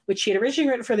sang, which he had originally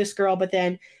written for this girl, but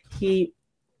then he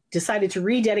decided to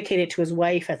rededicate it to his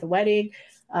wife at the wedding,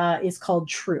 is called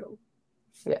True.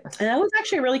 Yes. And that was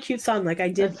actually a really cute song. Like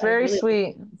it's very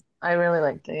sweet. I really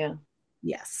liked it. Yeah.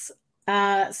 Yes.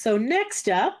 So next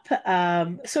up,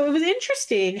 so it was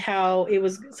interesting how it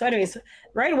was. So anyways,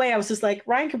 right away I was just like,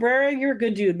 Ryan Cabrera, you're a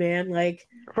good dude, man. Like,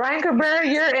 Ryan Cabrera,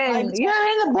 you're in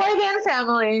the boy band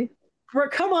family.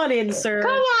 Come on in, sir.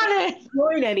 Come on in.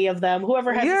 Join any of them,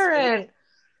 whoever has. You're in.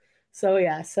 So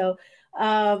yeah, so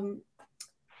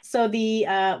the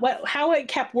how it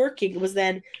kept working was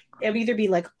then it would either be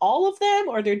like all of them,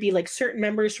 or there'd be like certain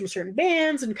members from certain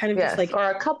bands, and kind of just like, or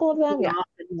a couple of them,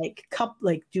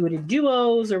 like do it in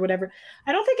duos or whatever.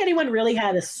 I don't think anyone really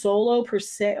had a solo per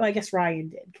se. Well, I guess Ryan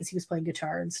did because he was playing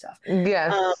guitar and stuff.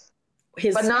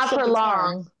 Yes, but not for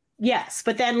long. Yes,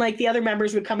 but then like the other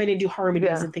members would come in and do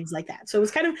harmonies and things like that. So it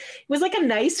was like a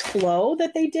nice flow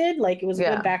that they did. Like it was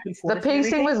good back and forth. The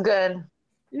pacing was good,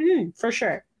 for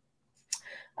sure.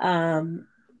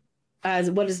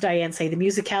 What does Diane say? The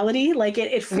musicality, like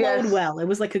it flowed well. It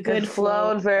was like a good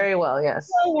flow. Flowed very well, yes.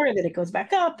 And then it goes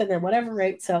back up, and then whatever,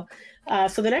 right? So,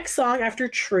 so the next song after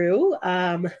True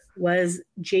was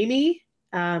Jamie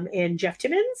and Jeff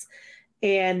Timmons,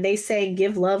 and they sang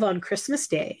 "Give Love on Christmas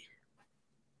Day."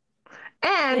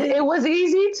 And it was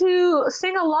easy to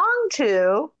sing along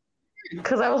to,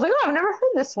 because I was like, oh, I've never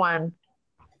heard this one.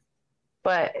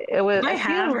 But it was. I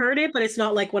have heard it, but it's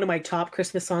not like one of my top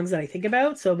Christmas songs that I think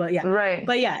about. So, but yeah, right.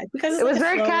 But yeah, because it was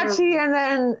very catchy, and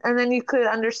then you could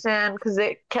understand because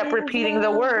it kept repeating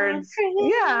the words.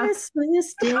 Yeah. So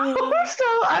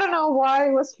I don't know why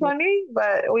it was funny,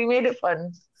 but we made it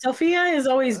fun. Sophia is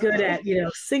always good at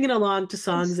singing along to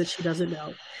songs that she doesn't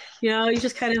know. You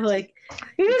just kind of like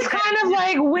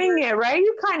wing it, right?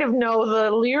 You kind of know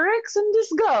the lyrics and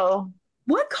just go.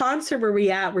 What concert were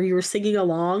we at where you were singing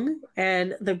along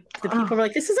and the people were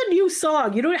like, this is a new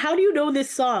song. How do you know this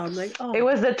song? Like, oh. It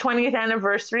was the 20th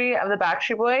anniversary of the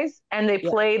Backstreet Boys, and they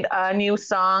played a new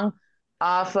song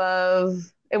off of,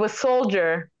 it was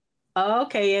Soldier. Oh,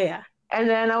 okay, yeah. And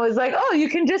then I was like, oh, you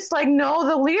can just like know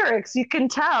the lyrics. You can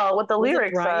tell what the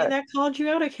lyrics are. Ryan that called you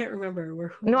out? I can't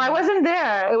remember. No, I wasn't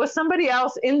there. It was somebody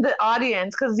else in the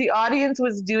audience because the audience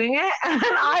was doing it. And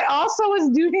I also was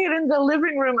doing it in the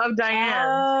living room of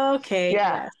Diane. Okay.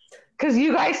 Yeah. Because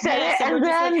you guys said it. And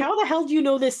then like, how the hell do you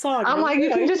know this song? I'm like, you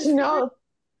can just know.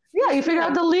 Yeah, you figure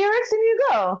out the lyrics and you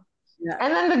go. Yeah.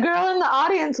 And then the girl in the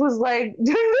audience was like doing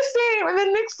the same. And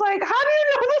then Nick's like, how do you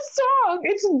know this song?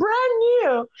 It's brand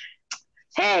new.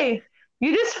 Hey,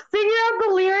 you just figure out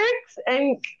the lyrics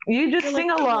and you just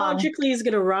sing along. Logically is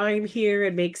going to rhyme here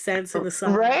and make sense in the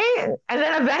song. Right? And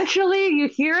then eventually you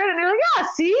hear it and you're like, yeah,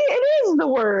 see, it is the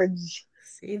words.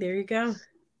 See, there you go.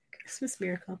 Christmas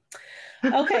miracle.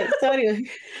 Okay, so anyway,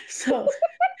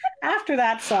 after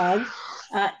that song,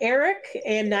 Eric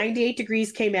and 98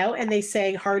 Degrees came out and they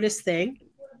sang Hardest Thing.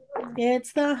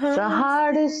 It's the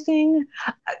hardest thing.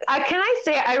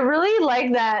 I really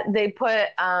like that they put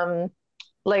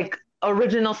like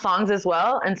original songs as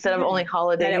well instead of only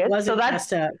holiday hits. It wasn't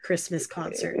just a Christmas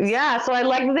concert. Yeah, so I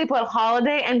like that they put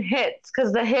holiday and hits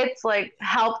because the hits like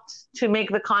helped to make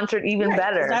the concert even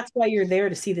better. That's why you're there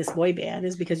to see this boy band,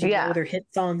 is because you know their hit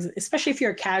songs, especially if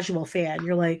you're a casual fan.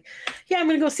 You're like, yeah, I'm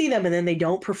gonna go see them, and then they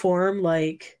don't perform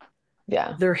like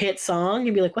their hit song.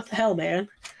 You'd be like, what the hell, man?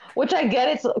 Which I get,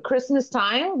 it's Christmas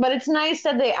time, but it's nice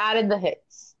that they added the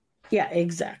hits. Yeah,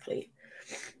 exactly.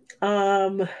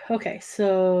 Okay,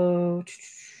 so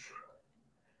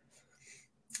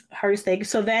hardest thing.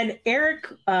 So then Eric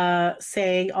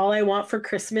sang "All I Want for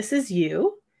Christmas Is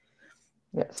You."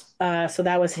 Yes. So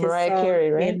that was his Mariah song, Carey,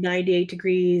 right? And 98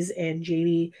 Degrees, and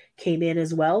Jamie came in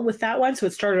as well with that one. So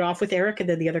it started off with Eric, and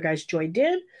then the other guys joined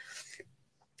in.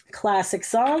 Classic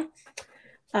song.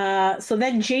 So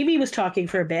then Jamie was talking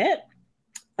for a bit.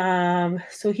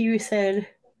 So he said,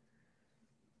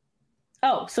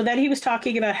 so then he was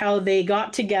talking about how they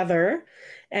got together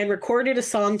and recorded a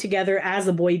song together as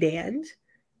a boy band.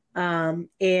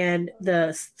 And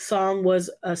the song was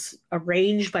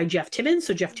arranged by Jeff Timmons.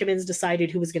 So Jeff Timmons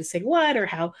decided who was going to sing what, or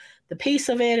how the pace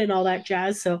of it and all that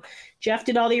jazz. So Jeff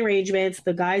did all the arrangements.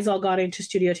 The guys all got into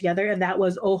studio together, and that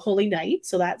was "Oh Holy Night."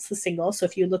 So that's the single. So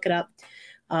if you look it up,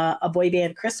 a boy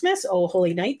band Christmas, "Oh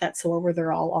Holy Night," that's the one where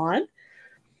they're all on.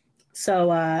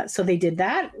 So they did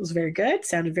that. It was very good.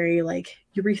 Sounded very like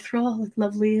urethral, like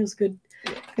lovely. It was good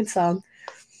song.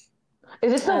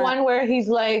 Is this the one where he's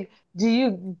like,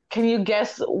 can you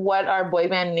guess what our boy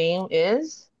band name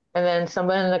is? And then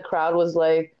someone in the crowd was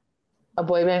like, "A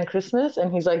boy band Christmas,"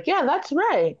 and he's like, "Yeah, that's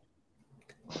right."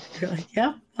 You're like,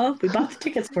 "Yeah, well, we bought the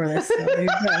tickets for this." So there you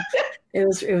go.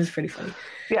 It was pretty funny.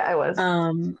 Yeah, it was.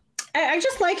 I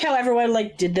just like how everyone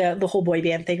like did the whole boy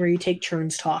band thing where you take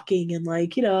turns talking and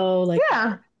like, you know, like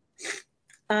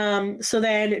so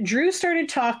then Drew started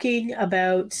talking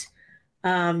about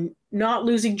not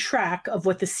losing track of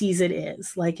what the season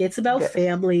is. Like, it's about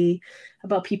family,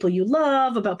 about people you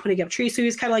love, about putting up trees. So he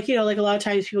was kind of like, you know, like a lot of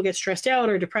times people get stressed out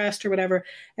or depressed or whatever.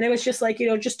 And it was just like, you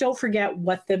know, just don't forget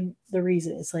what the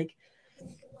reason is like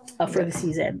for the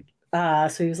season.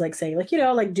 So he was like saying like, you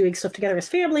know, like doing stuff together as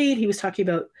family. And he was talking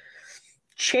about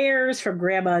chairs from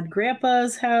Grandma and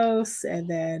Grandpa's house. And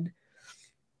then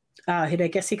I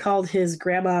guess he called his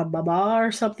grandma Mama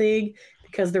or something,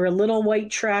 because they're a little white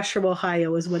trash from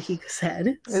Ohio, is what he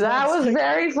said. So that was like,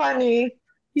 very funny.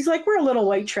 He's like, "We're a little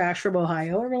white trash from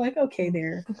Ohio." And we're like, okay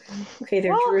there,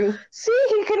 Drew. See,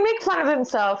 he can make fun of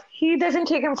himself. He doesn't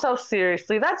take himself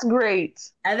seriously. That's great.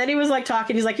 And then he was like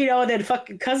talking. He's like, you know, and then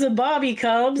fucking cousin Bobby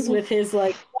comes with his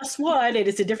like +1, and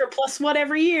it's a different +1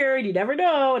 every year, and you never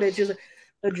know. And it's just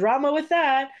the drama with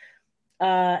that.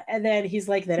 And then he's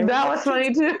like, that was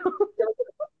funny too.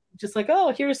 Just like,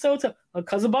 oh, here's so-and-so,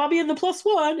 cousin Bobby and the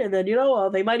 +1, and then, you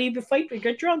know, they might even fight and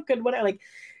get drunk and whatever. Like,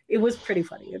 it was pretty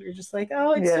funny. And you're just like,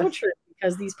 oh, it's so true,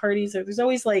 because these parties there's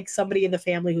always like somebody in the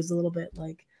family who's a little bit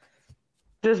like,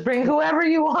 just bring whoever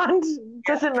you want,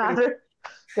 doesn't matter.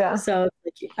 Yeah. So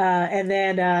and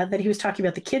then he was talking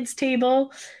about the kids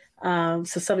table. So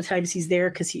sometimes he's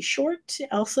there because he's short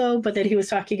also, but then he was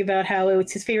talking about how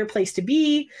it's his favorite place to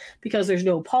be because there's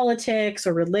no politics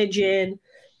or religion.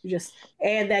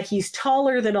 And that he's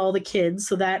taller than all the kids,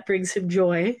 so that brings him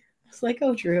joy. It's like,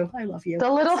 oh, Drew, I love you. The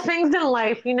little things in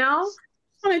life, you know?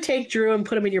 I want to take Drew and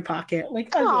put him in your pocket.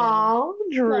 Like, oh,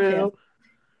 Drew.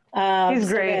 He's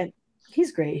great.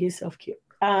 He's great. He's so cute.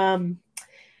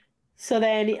 So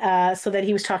then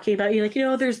he was talking about, you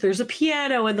know, there's a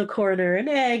piano in the corner and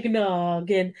eggnog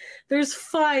and there's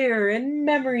fire and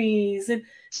memories, and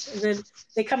then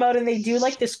they come out and they do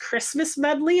like this Christmas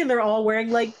medley, and they're all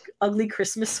wearing like ugly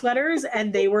Christmas sweaters,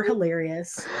 and they were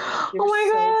hilarious. Oh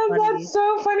my God, that's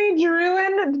so funny. Drew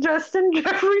and Justin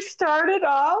Jeffrey started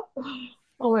off.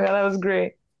 Oh my God, that was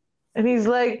great. And he's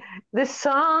like, "This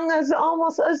song is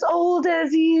almost as old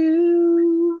as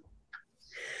you."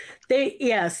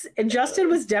 And Justin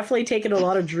was definitely taking a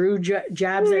lot of Drew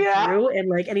jabs at Drew, and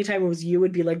like anytime it was you,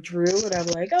 would be like Drew, and I'm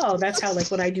like, oh, that's how like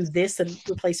when I do this and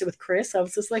replace it with Chris, I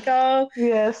was just like, oh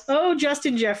yes, oh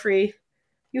Justin Jeffrey,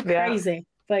 you crazy.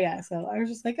 But yeah, so I was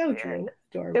just like, oh, Drew,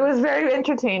 adorable. It was very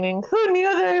entertaining. Who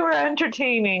knew they were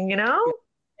entertaining, you know?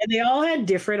 And they all had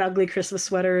different ugly Christmas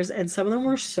sweaters, and some of them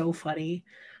were so funny.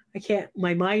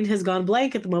 My mind has gone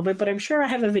blank at the moment, but I'm sure I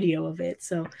have a video of it.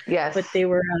 So yes, but they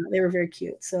were very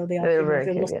cute. So they were very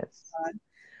cute. Yes.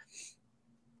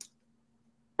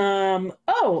 And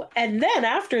then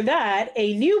after that,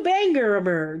 a new banger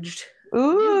emerged.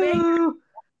 Ooh.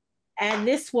 And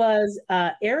this was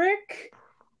Eric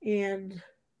and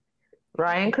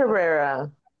Ryan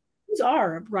Cabrera. Who's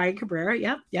are Ryan Cabrera?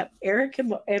 Yep. Eric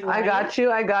and Ryan. I got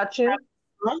you.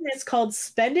 It's called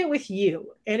 "Spend It With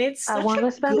You," and it's. I want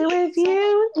to spend it with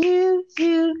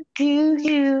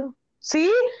you.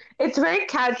 See, it's very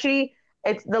catchy.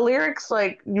 It's the lyrics,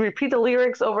 like you repeat the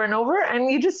lyrics over and over,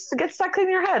 and you just get stuck in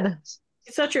your head.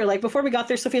 It's so true. Like before we got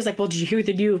there, Sophia's like, "Well, did you hear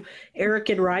the new Eric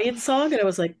and Ryan song?" And I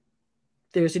was like,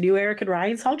 "There's a new Eric and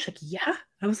Ryan song." She's like, "Yeah."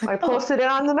 I was like, I posted it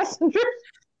on the messenger.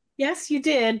 Yes, you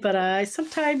did, but I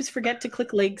sometimes forget to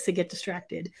click links and get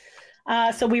distracted.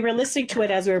 So we were listening to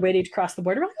it as we were waiting to cross the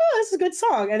border. We're like, oh, this is a good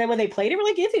song. And then when they played it, we're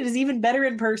like, it is even better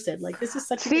in person. Like, this is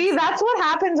such a See, that's what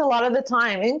happens a lot of the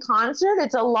time. In concert,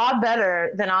 it's a lot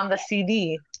better than on the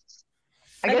CD.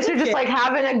 I guess you're just like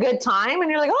having a good time and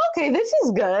you're like, oh, okay, this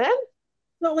is good.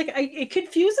 Well, like, it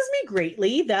confuses me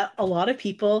greatly that a lot of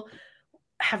people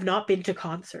have not been to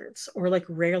concerts or like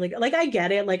rarely, like I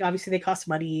get it, like obviously they cost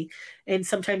money and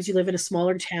sometimes you live in a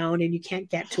smaller town and you can't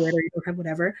get to it or you don't have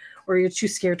whatever, or you're too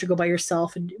scared to go by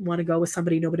yourself and want to go with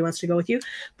somebody, nobody wants to go with you.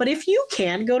 But if you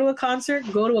can go to a concert,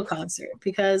 go to a concert,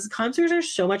 because concerts are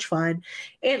so much fun.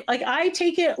 And like I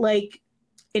take it like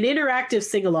an interactive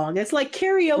sing-along. It's like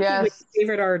karaoke with your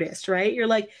favorite artist, right? You're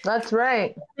like, that's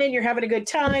right. And you're having a good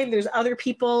time. There's other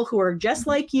people who are just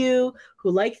like you,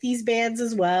 who like these bands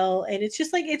as well. And it's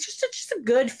just like, it's just a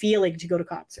good feeling to go to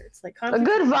concerts. Like concerts, a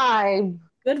good vibe.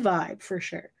 Good vibe for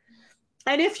sure.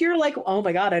 And if you're like, oh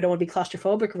my God, I don't want to be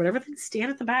claustrophobic or whatever, then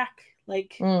stand at the back.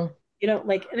 Like, you know,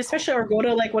 like, and especially, or go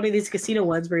to like one of these casino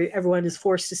ones where everyone is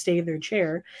forced to stay in their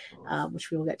chair, which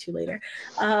we will get to later.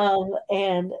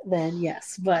 And then,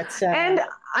 yes, but. And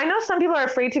I know some people are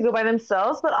afraid to go by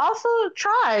themselves, but also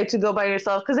try to go by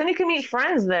yourself because then you can meet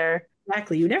friends there.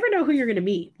 Exactly. You never know who you're going to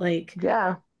meet. Like,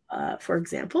 for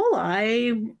example,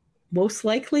 I most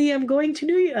likely am going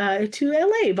to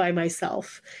LA by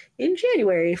myself in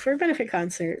January for a benefit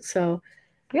concert. So.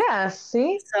 Yeah,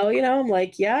 see? So, you know, I'm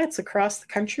like, yeah, it's across the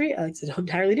country. It's an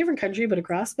entirely different country, but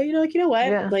across, but you know, like, you know what?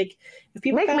 Yeah. Like, if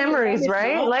people make memories,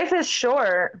 right? Life is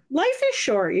short. Life is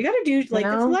short. You got to do, like,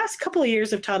 the last couple of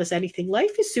years have taught us anything.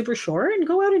 Life is super short, and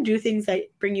go out and do things that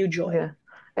bring you joy. Yeah,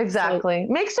 exactly.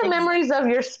 So, make some memories of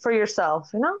for yourself,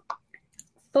 you know?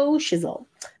 Faux shizzle.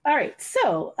 All right.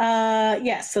 So,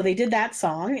 so they did that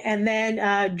song. And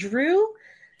then Drew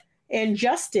and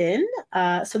Justin,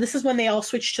 so this is when they all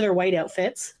switched to their white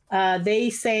outfits. They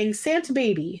sang Santa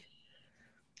Baby.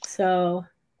 So,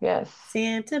 yes.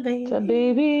 Santa Baby. Santa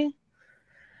Baby.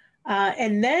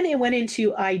 And then it went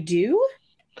into I Do.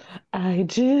 I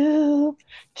do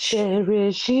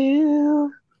cherish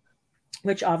you.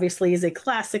 Which obviously is a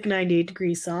classic 98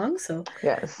 Degrees song. So,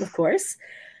 yes, of course.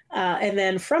 And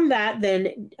then from that,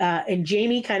 and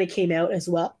Jamie kind of came out as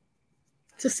well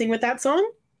to sing with that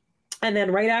song. And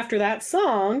then right after that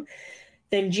song,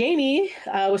 then Jamie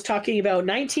was talking about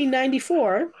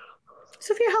 1994.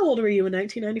 Sophia, how old were you in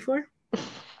 1994?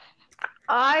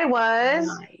 I was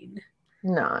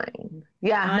 9.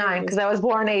 Yeah, 9, because I was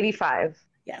born in 85.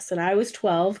 Yes, and I was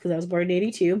 12 because I was born in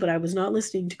 82, but I was not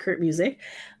listening to Kurt music.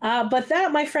 But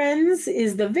that, my friends,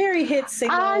 is the very hit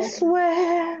single. I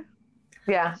swear.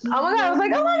 Yeah. Oh my God, I was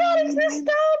like, oh my God, it's nostalgia.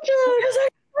 I was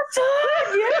like, what's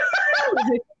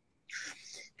up? Yeah.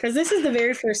 Because this is the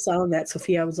very first song that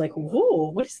Sophia was like,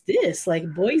 whoa, what is this?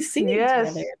 Like boys singing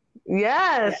together.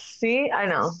 Yes. See, I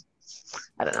know.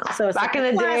 I don't know. So back in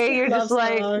the day, you're just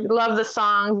like, love the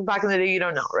songs. Back in the day, you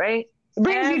don't know, right? It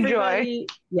brings you joy.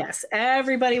 Yes.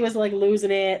 Everybody was like losing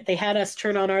it. They had us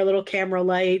turn on our little camera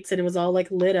lights and it was all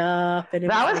like lit up. And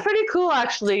that was pretty cool,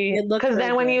 actually. Because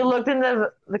then when you looked in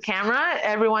the camera,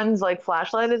 everyone's like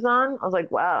flashlight is on. I was like,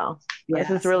 wow,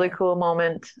 this is a really cool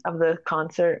moment of the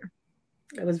concert.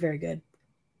 It was very good.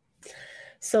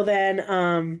 So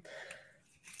then,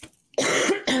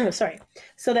 sorry.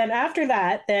 So then after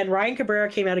that, then Ryan Cabrera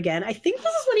came out again. I think this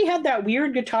is when he had that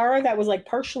weird guitar that was like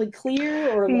partially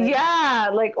clear, or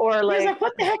like, like, or like, he was like,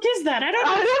 what the heck is that? I don't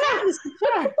know this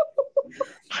guitar.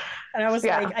 And I was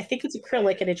like, I think it's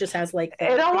acrylic, and it just has like.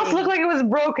 It almost looked like it was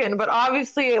broken, but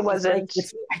obviously it wasn't.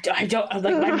 I don't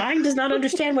like, my mind does not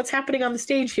understand what's happening on the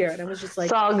stage here, and I was just like,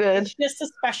 it's all good. It's just a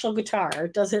special guitar.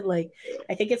 It doesn't like.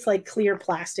 I think it's like clear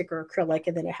plastic or acrylic,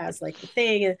 and then it has like the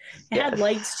thing. And it had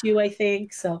lights too, I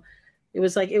think. So it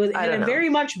was very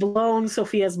much blown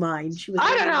Sophia's mind. She was.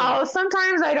 I don't know.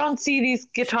 Sometimes I don't see these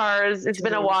guitars. It's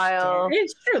been a while.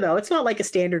 It's true though. It's not like a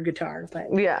standard guitar, but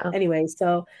anyway.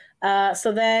 So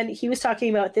then he was talking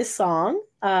about this song.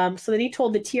 So then he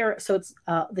told the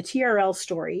TRL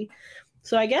story.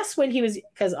 So I guess when he was,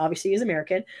 because obviously he's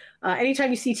American,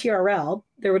 anytime you see TRL,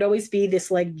 there would always be this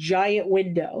like giant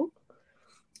window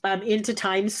into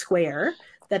Times Square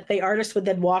that the artist would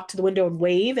then walk to the window and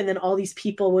wave, and then all these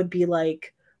people would be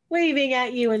like waving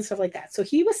at you and stuff like that. So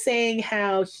he was saying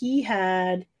how he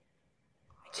had,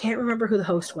 I can't remember who the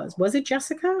host was. Was it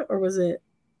Jessica or was it?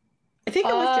 I think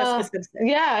it was Jessica Simpson.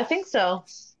 Yeah, I think so.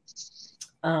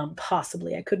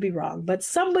 Possibly, I could be wrong, but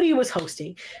somebody was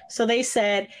hosting. So they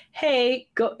said, hey,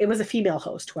 go. It was a female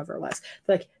host, whoever it was.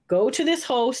 Like, go to this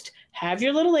host, have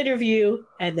your little interview,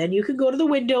 and then you can go to the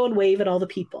window and wave at all the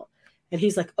people. And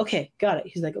he's like, okay, got it.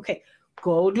 He's like, okay,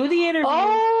 go do the interview.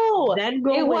 Oh, then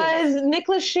go it wave. was Nick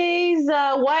Lachey's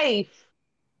wife.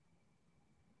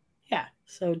 Yeah,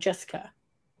 so Jessica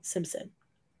Simpson.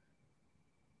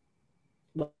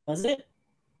 Was it?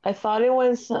 I thought it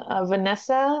was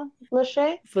Vanessa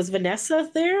Lachey. Was Vanessa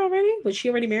there already? Was she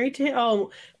already married to him? Oh,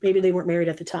 maybe they weren't married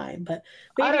at the time, but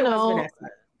maybe I don't know. It was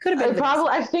Vanessa. Could have been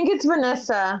Probably. I think it's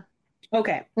Vanessa.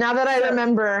 Okay. Now that I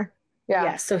remember.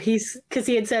 Yeah. So because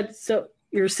he had said, so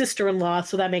your sister-in-law,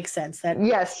 so that makes sense. That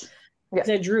yes. He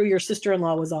said, Drew, your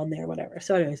sister-in-law was on there, whatever.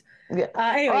 So anyways. Yeah.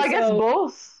 Anyway, I guess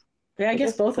both. Yeah, I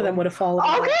guess both of them would have fallen.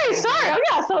 Okay, sorry. Oh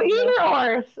yeah, so either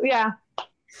or. Yeah.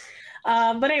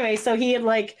 But anyway, so he's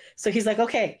like,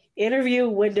 okay, interview,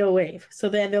 window, wave. So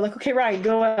then they're like, okay, Ryan,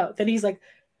 go out. Then he's like,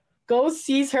 goes,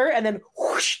 sees her, and then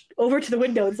whoosh, over to the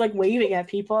window. It's like waving at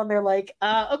people, and they're like,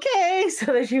 okay.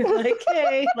 So then she was like,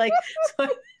 hey, like,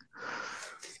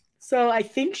 so I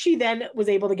think she then was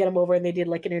able to get him over, and they did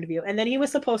like an interview. And then he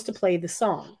was supposed to play the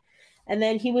song, and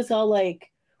then he was all like,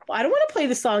 well, I don't want to play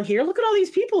the song here. Look at all these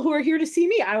people who are here to see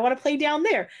me. I want to play down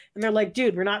there. And they're like,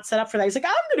 dude, we're not set up for that. He's like,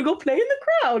 I'm going to go play in the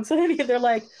crowd. So then they're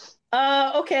like,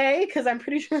 okay, because I'm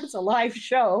pretty sure it's a live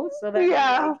show. So then,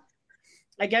 like,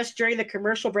 I guess during the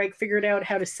commercial break, figured out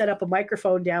how to set up a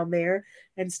microphone down there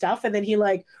and stuff. And then he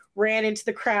like ran into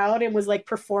the crowd and was like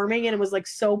performing and was like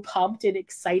so pumped and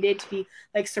excited to be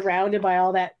like surrounded by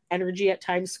all that energy at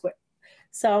Times Square.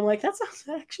 So I'm like, that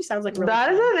actually sounds like really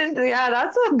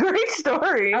that's a great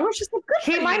story. I was just like,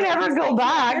 he might never go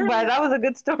back, but that was a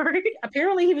good story.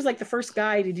 Apparently, he was like the first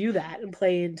guy to do that and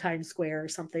play in Times Square or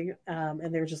something.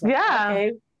 And they were just like,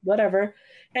 okay, whatever.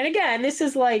 And again, this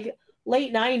is like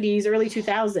late 90s, early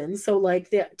 2000s. So like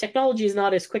the technology is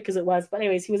not as quick as it was. But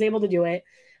anyways, he was able to do it.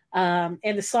 And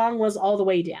the song was All the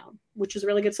Way Down, which is a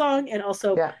really good song, and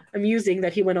also amusing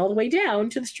that he went all the way down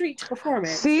to the street to perform it.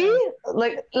 See, so,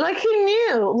 like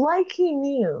he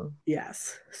knew.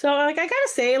 Yes. So like I gotta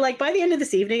say, like by the end of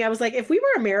this evening, I was like, if we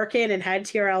were American and had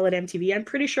TRL at MTV, I'm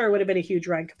pretty sure I would have been a huge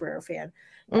Ryan Cabrera fan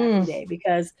back in the day,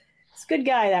 because it's a good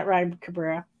guy, that Ryan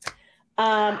Cabrera.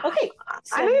 Okay.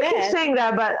 So I didn't keep saying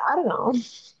that, but I don't know.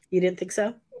 You didn't think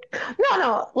so?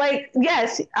 No, like,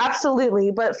 yes, absolutely.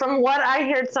 But from what I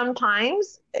heard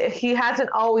sometimes, he hasn't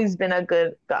always been a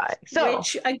good guy. So,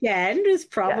 which, again, is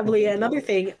probably another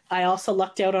thing. I also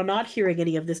lucked out on not hearing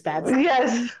any of this bad stuff.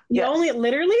 Yes. The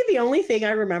only thing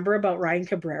I remember about Ryan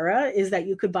Cabrera is that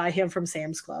you could buy him from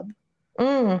Sam's Club.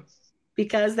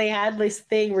 Because they had this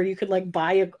thing where you could, like,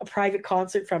 buy a private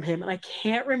concert from him. And I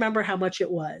can't remember how much it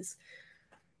was.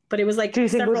 But it was like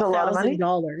several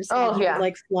 $1,000s. Oh, yeah.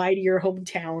 Like fly to your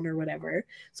hometown or whatever.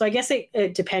 So I guess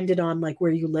it depended on like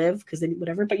where you live, because then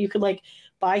whatever. But you could like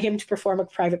buy him to perform a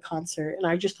private concert, and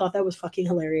I just thought that was fucking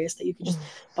hilarious that you could just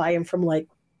buy him from like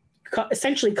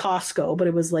essentially Costco, but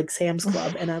it was like Sam's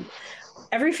Club. And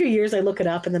every few years I look it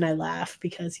up and then I laugh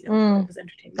because it was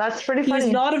entertaining. That's pretty funny.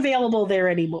 He's not available there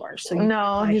anymore. So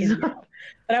he's not.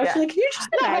 But I was like, can you just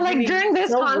imagine? But like during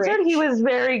this concert, he was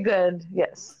very good.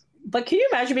 Yes. But can you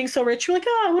imagine being so rich? You're like,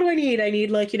 what do I need? I need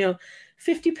like,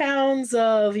 50 pounds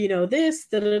of, this.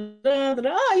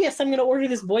 Yes, I'm going to order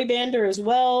this boy bander as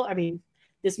well. I mean,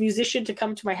 this musician to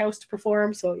come to my house to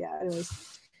perform. So yeah,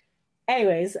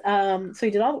 anyways, so he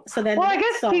did all. So then, well, I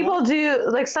guess people do,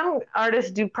 like some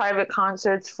artists do private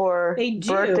concerts for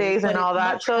birthdays and all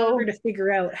that. So harder to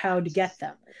figure out how to get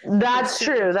them. That's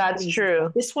true. That's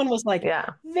true. This one was like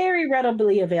very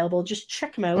readily available. Just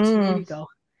check them out. There you go.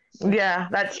 Yeah,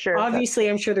 that's true. Obviously,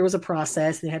 I'm sure there was a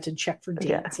process and they had to check for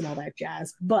dates and all that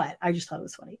jazz, but I just thought it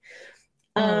was funny.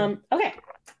 Okay,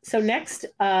 so next,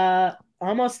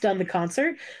 almost done the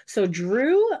concert. So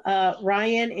Drew,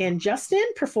 Ryan, and Justin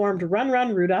performed Run,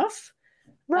 Run, Rudolph.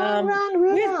 Run,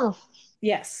 Rudolph.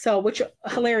 Yes, so which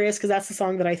hilarious because that's the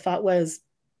song that I thought was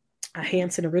a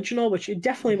Hanson original, which it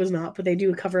definitely was not, but they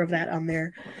do a cover of that on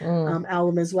their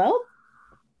album as well.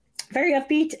 Very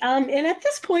upbeat. And at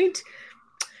this point,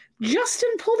 Justin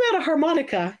pulled out a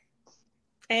harmonica,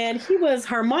 and he was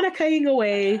harmonicaing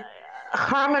away.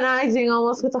 Harmonizing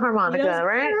almost with the harmonica,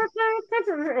 right?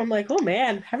 I'm like, oh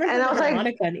man, haven't heard a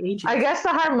harmonica in ages. I guess the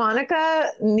harmonica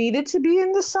needed to be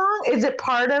in the song. Is it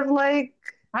part of like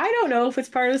I don't know if it's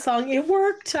part of the song. It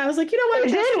worked. I was like, you know what?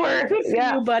 It did work. Good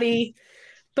for you, buddy.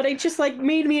 But it just like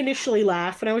made me initially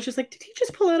laugh, and I was just like, did he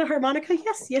just pull out a harmonica?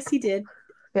 Yes, he did.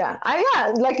 Yeah,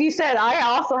 like you said, I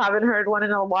also haven't heard one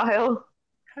in a while.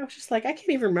 I was just like, I can't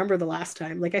even remember the last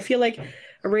time. Like, I feel like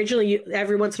originally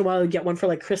every once in a while you get one for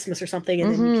like Christmas or something,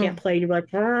 and then you can't play. And you're like,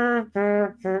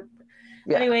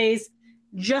 Yeah. Anyways,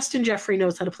 Justin Jeffrey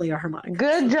knows how to play a harmonica.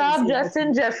 Good job,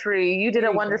 Justin Jeffrey. You did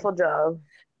a wonderful job.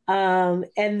 And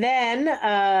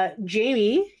then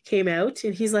Jamie came out,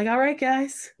 and he's like, all right,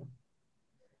 guys.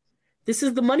 This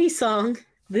is the money song.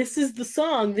 This is the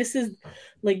song. This is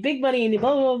like big money and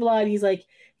blah, blah, blah. And he's like,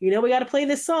 we got to play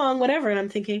this song, whatever. And I'm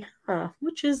thinking,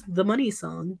 which is the money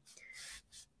song?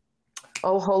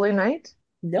 Oh, Holy Night?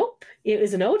 Nope. It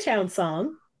was an O-Town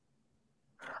song.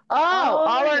 Oh,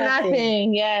 All or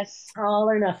Nothing. Yes. All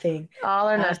or Nothing. All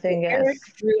or Nothing, yes. Eric,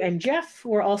 Drew, and Jeff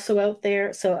were also out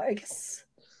there. So I guess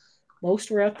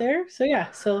most were out there. So yeah.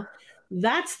 So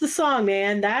that's the song,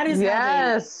 man. That is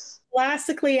how they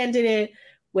classically ended it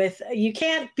with, you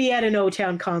can't be at an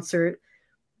O-Town concert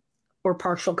or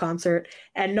partial concert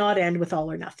and not end with All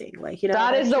or Nothing. Like,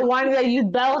 that is the one that you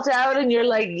belt out and you're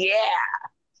like, yeah.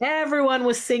 Everyone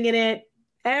was singing it.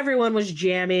 Everyone was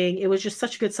jamming. It was just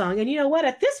such a good song. And you know what?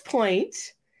 At this point,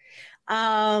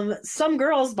 some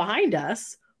girls behind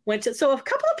us went to, so a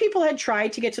couple of people had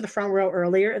tried to get to the front row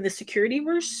earlier, and the security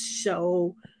were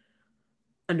so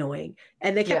annoying,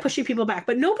 and they kept pushing people back,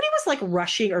 but nobody was like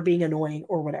rushing or being annoying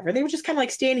or whatever. They were just kind of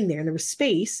like standing there, and there was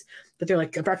space, but they're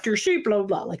like, get back to your seat, blah, blah,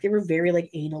 blah. Like, they were very like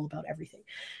anal about everything.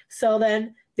 So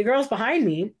then the girls behind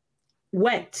me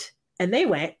went, and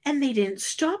they didn't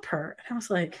stop her. And I was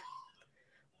like,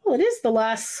 well, it is the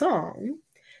last song.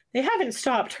 They haven't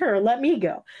stopped her. Let me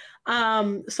go.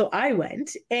 So I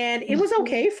went, and it was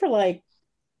okay for like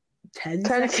 10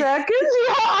 seconds.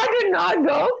 Yeah, I did not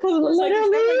go because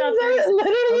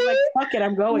literally, like, fuck it,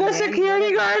 I'm going. The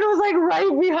security guard was like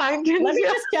right behind him. Let me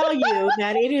just tell you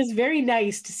that it is very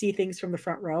nice to see things from the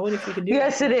front row, and if you can do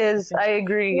it is. I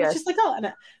agree. It's just like,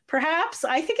 and perhaps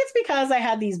I think it's because I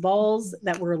had these balls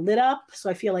that were lit up, so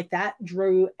I feel like that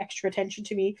drew extra attention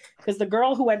to me, because the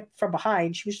girl who went from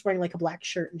behind, she was just wearing like a black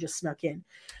shirt and just snuck in.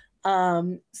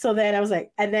 So then I was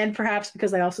like, and then perhaps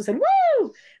because I also said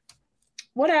woo,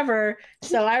 whatever.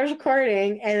 So I was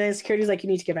recording, and then security's like, you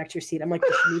need to get back to your seat. I'm like,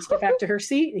 she needs to get back to her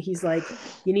seat. And he's like,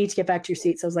 you need to get back to your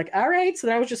seat. So I was like, all right. So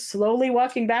then I was just slowly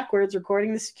walking backwards,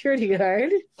 recording the security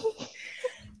guard.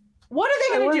 What are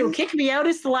they going to do? Kick me out?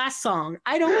 It's the last song.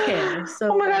 I don't care.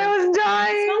 So, oh my God, I was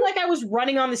dying. It's not like I was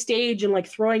running on the stage and like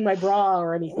throwing my bra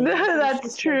or anything.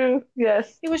 That's true. Like,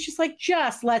 yes. It was just like,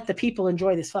 just let the people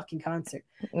enjoy this fucking concert.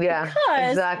 Yeah,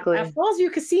 because exactly. At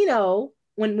Fallsview Casino,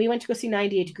 when we went to go see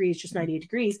 98 Degrees, just 98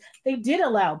 Degrees, they did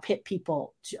allow pit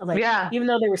people to, like, even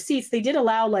though there were seats, they did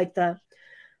allow like the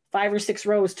 5 or 6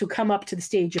 rows to come up to the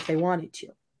stage if they wanted to.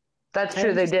 That's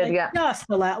true. They did. Like, just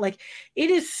allow, like, it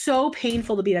is so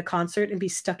painful to be at a concert and be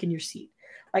stuck in your seat.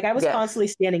 Like, I was constantly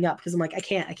standing up because I'm like, I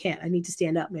can't. I need to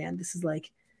stand up, man. This is like,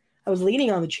 I was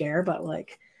leaning on the chair, but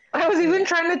like, I was even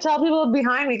trying to tell people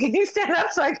behind me, can you stand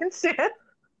up so I can sit?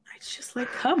 It's just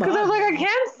like, come on. Because I was like, I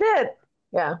can't sit.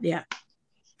 Yeah. Yeah.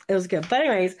 It was good. But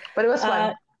anyways. But it was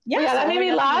fun. Yeah, that made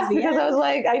me laugh because I was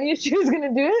like, I knew she was going to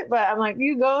do it, but I'm like,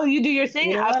 you go, you do your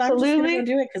thing. You know absolutely. I'm just going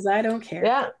to do it because I don't care.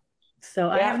 Yeah.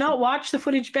 So I have not watched the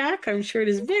footage back. I'm sure it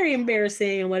is very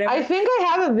embarrassing and whatever. I think I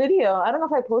have a video. I don't know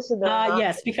if I posted that.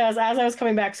 Yes, because as I was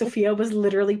coming back, Sophia was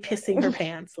literally pissing her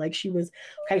pants. Like, she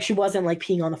wasn't like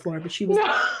peeing on the floor, but she was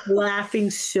laughing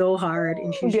so hard,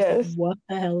 and she was just like, what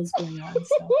the hell is going on?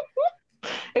 So.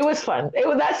 It was fun.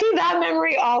 That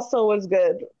memory also was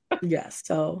good. Yes.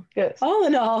 So all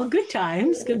in all, good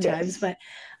times. But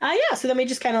so then we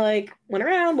just kind of like went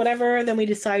around, whatever. Then we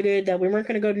decided that we weren't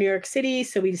going to go to New York City.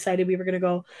 So we decided we were going to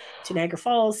go to Niagara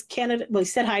Falls, Canada. Well, we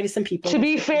said hi to some people. To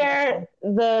be fair,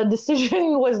 the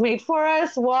decision was made for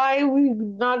us. Why we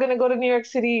not going to go to New York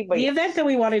City? But the event that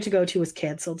we wanted to go to was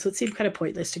canceled. So it seemed kind of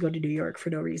pointless to go to New York for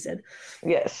no reason.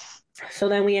 Yes. So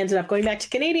then we ended up going back to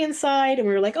Canadian side, and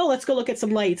we were like, oh, let's go look at some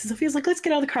lights. And Sophia's like, let's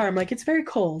get out of the car. I'm like, it's very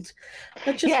cold.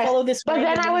 Let's just follow this. But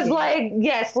then I was like,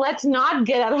 yes, let's not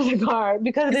get out of the car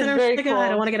because it is very cold. I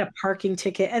don't want to get a parking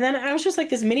ticket. And then I was just like,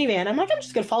 this minivan. I'm like, I'm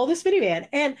just going to follow this minivan.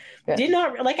 And did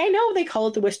not, like, I know they call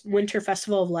it the Winter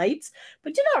Festival of Lights,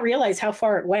 but did not realize how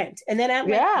far it went. And then at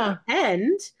the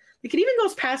end, like, it even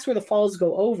goes past where the falls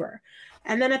go over.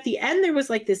 And then at the end, there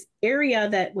was like this area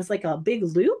that was like a big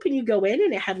loop, and you go in,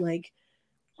 and it had like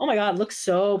oh my God, it looks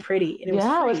so pretty. And it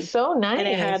was so nice. And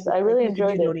it had, I really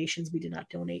enjoyed it. Donations. We did not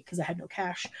donate because I had no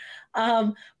cash.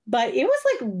 But it was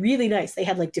like really nice. They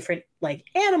had like different like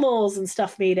animals and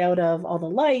stuff made out of all the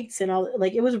lights and all,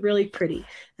 like it was really pretty. And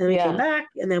then we came back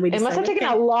and then we it must have taken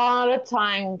a lot of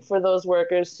time for those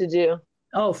workers to do.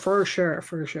 Oh, for sure.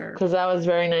 Because that was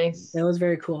very nice. It was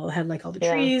very cool. It had like all the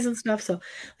trees and stuff. So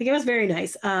like it was very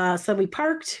nice. So we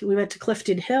parked. We went to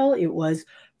Clifton Hill. It was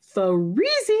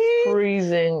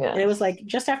freezing. And it was like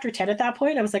just after 10 at that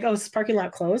point. I was like, oh, is this parking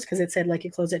lot closed? Because it said like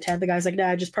it closed at 10. The guy's like,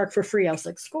 nah, just park for free. I was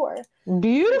like, score.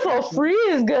 Beautiful. Free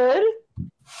is good.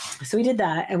 So we did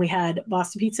that, and we had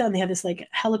Boston pizza, and they had this like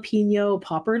jalapeno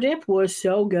popper dip. Was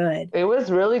so good. It was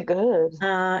really good.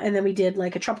 And then we did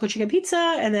like a tropical chicken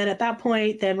pizza, and then at that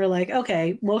point, then we're like,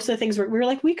 okay, most of the things we were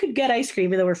like, we could get ice cream,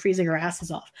 even though we're freezing our asses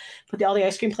off. But all the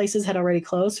ice cream places had already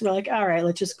closed. So we're like, all right,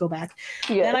 let's just go back.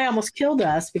 Yes. Then I almost killed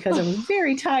us because I was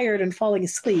very tired and falling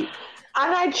asleep.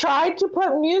 And I tried to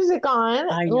put music on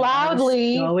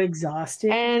loudly. I was so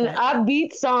exhausted. And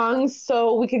upbeat songs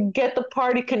so we could get the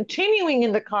party continuing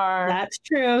in the car. That's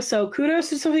true. So kudos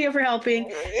to Sophia for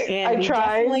helping. And I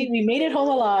tried. We made it home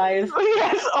alive.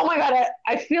 Yes. Oh my God.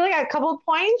 I feel like at a couple of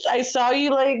points I saw you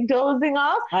like dozing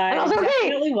off. And I was like, hey,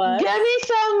 give me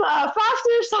some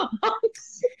faster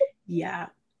songs. Yeah.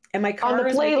 And my car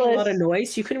was making a lot of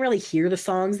noise. So you couldn't really hear the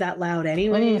songs that loud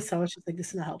anyway. So I was just like, this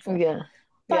is not helpful. Yeah.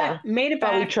 But made it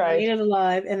back, we tried. Made it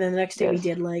alive, and then the next day we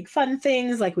did like fun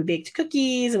things, like we baked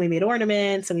cookies and we made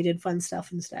ornaments and we did fun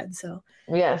stuff instead. So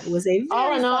it was a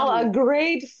all in all a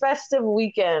great festive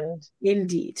weekend.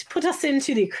 Indeed, put us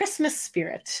into the Christmas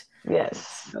spirit.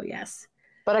 Yes. So yes,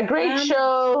 but a great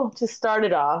show to start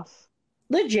it off.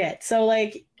 Legit. So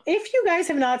like, if you guys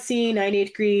have not seen 98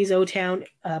 Degrees, O-Town,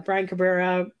 Brian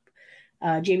Cabrera,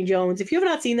 Jamie Jones, if you have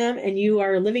not seen them and you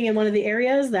are living in one of the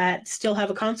areas that still have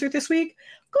a concert this week,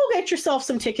 go get yourself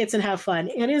some tickets and have fun.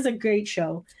 It is a great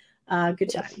show. Good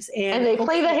times. And they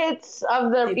play the hits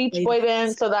of each boy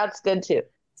band, so that's good too.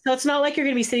 So it's not like you're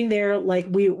going to be sitting there like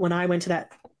when I went to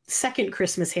that second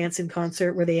Christmas Hanson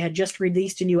concert where they had just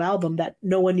released a new album that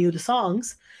no one knew the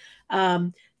songs.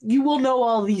 You will know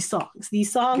all these songs.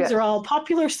 These songs are all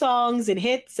popular songs and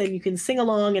hits, and you can sing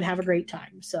along and have a great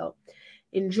time. So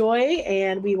enjoy,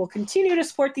 and we will continue to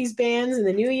support these bands in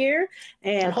the new year,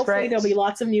 and hopefully there'll be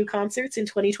lots of new concerts in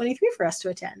 2023 for us to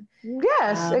attend.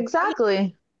 Yes,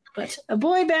 exactly. But a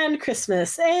boy band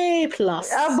Christmas, A+. A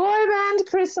boy band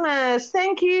Christmas.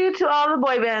 Thank you to all the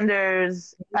boy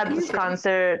banders at this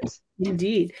concert.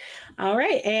 Indeed. All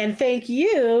right, and thank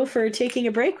you for taking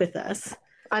a break with us.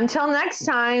 Until next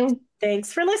time.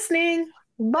 Thanks for listening.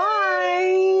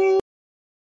 Bye.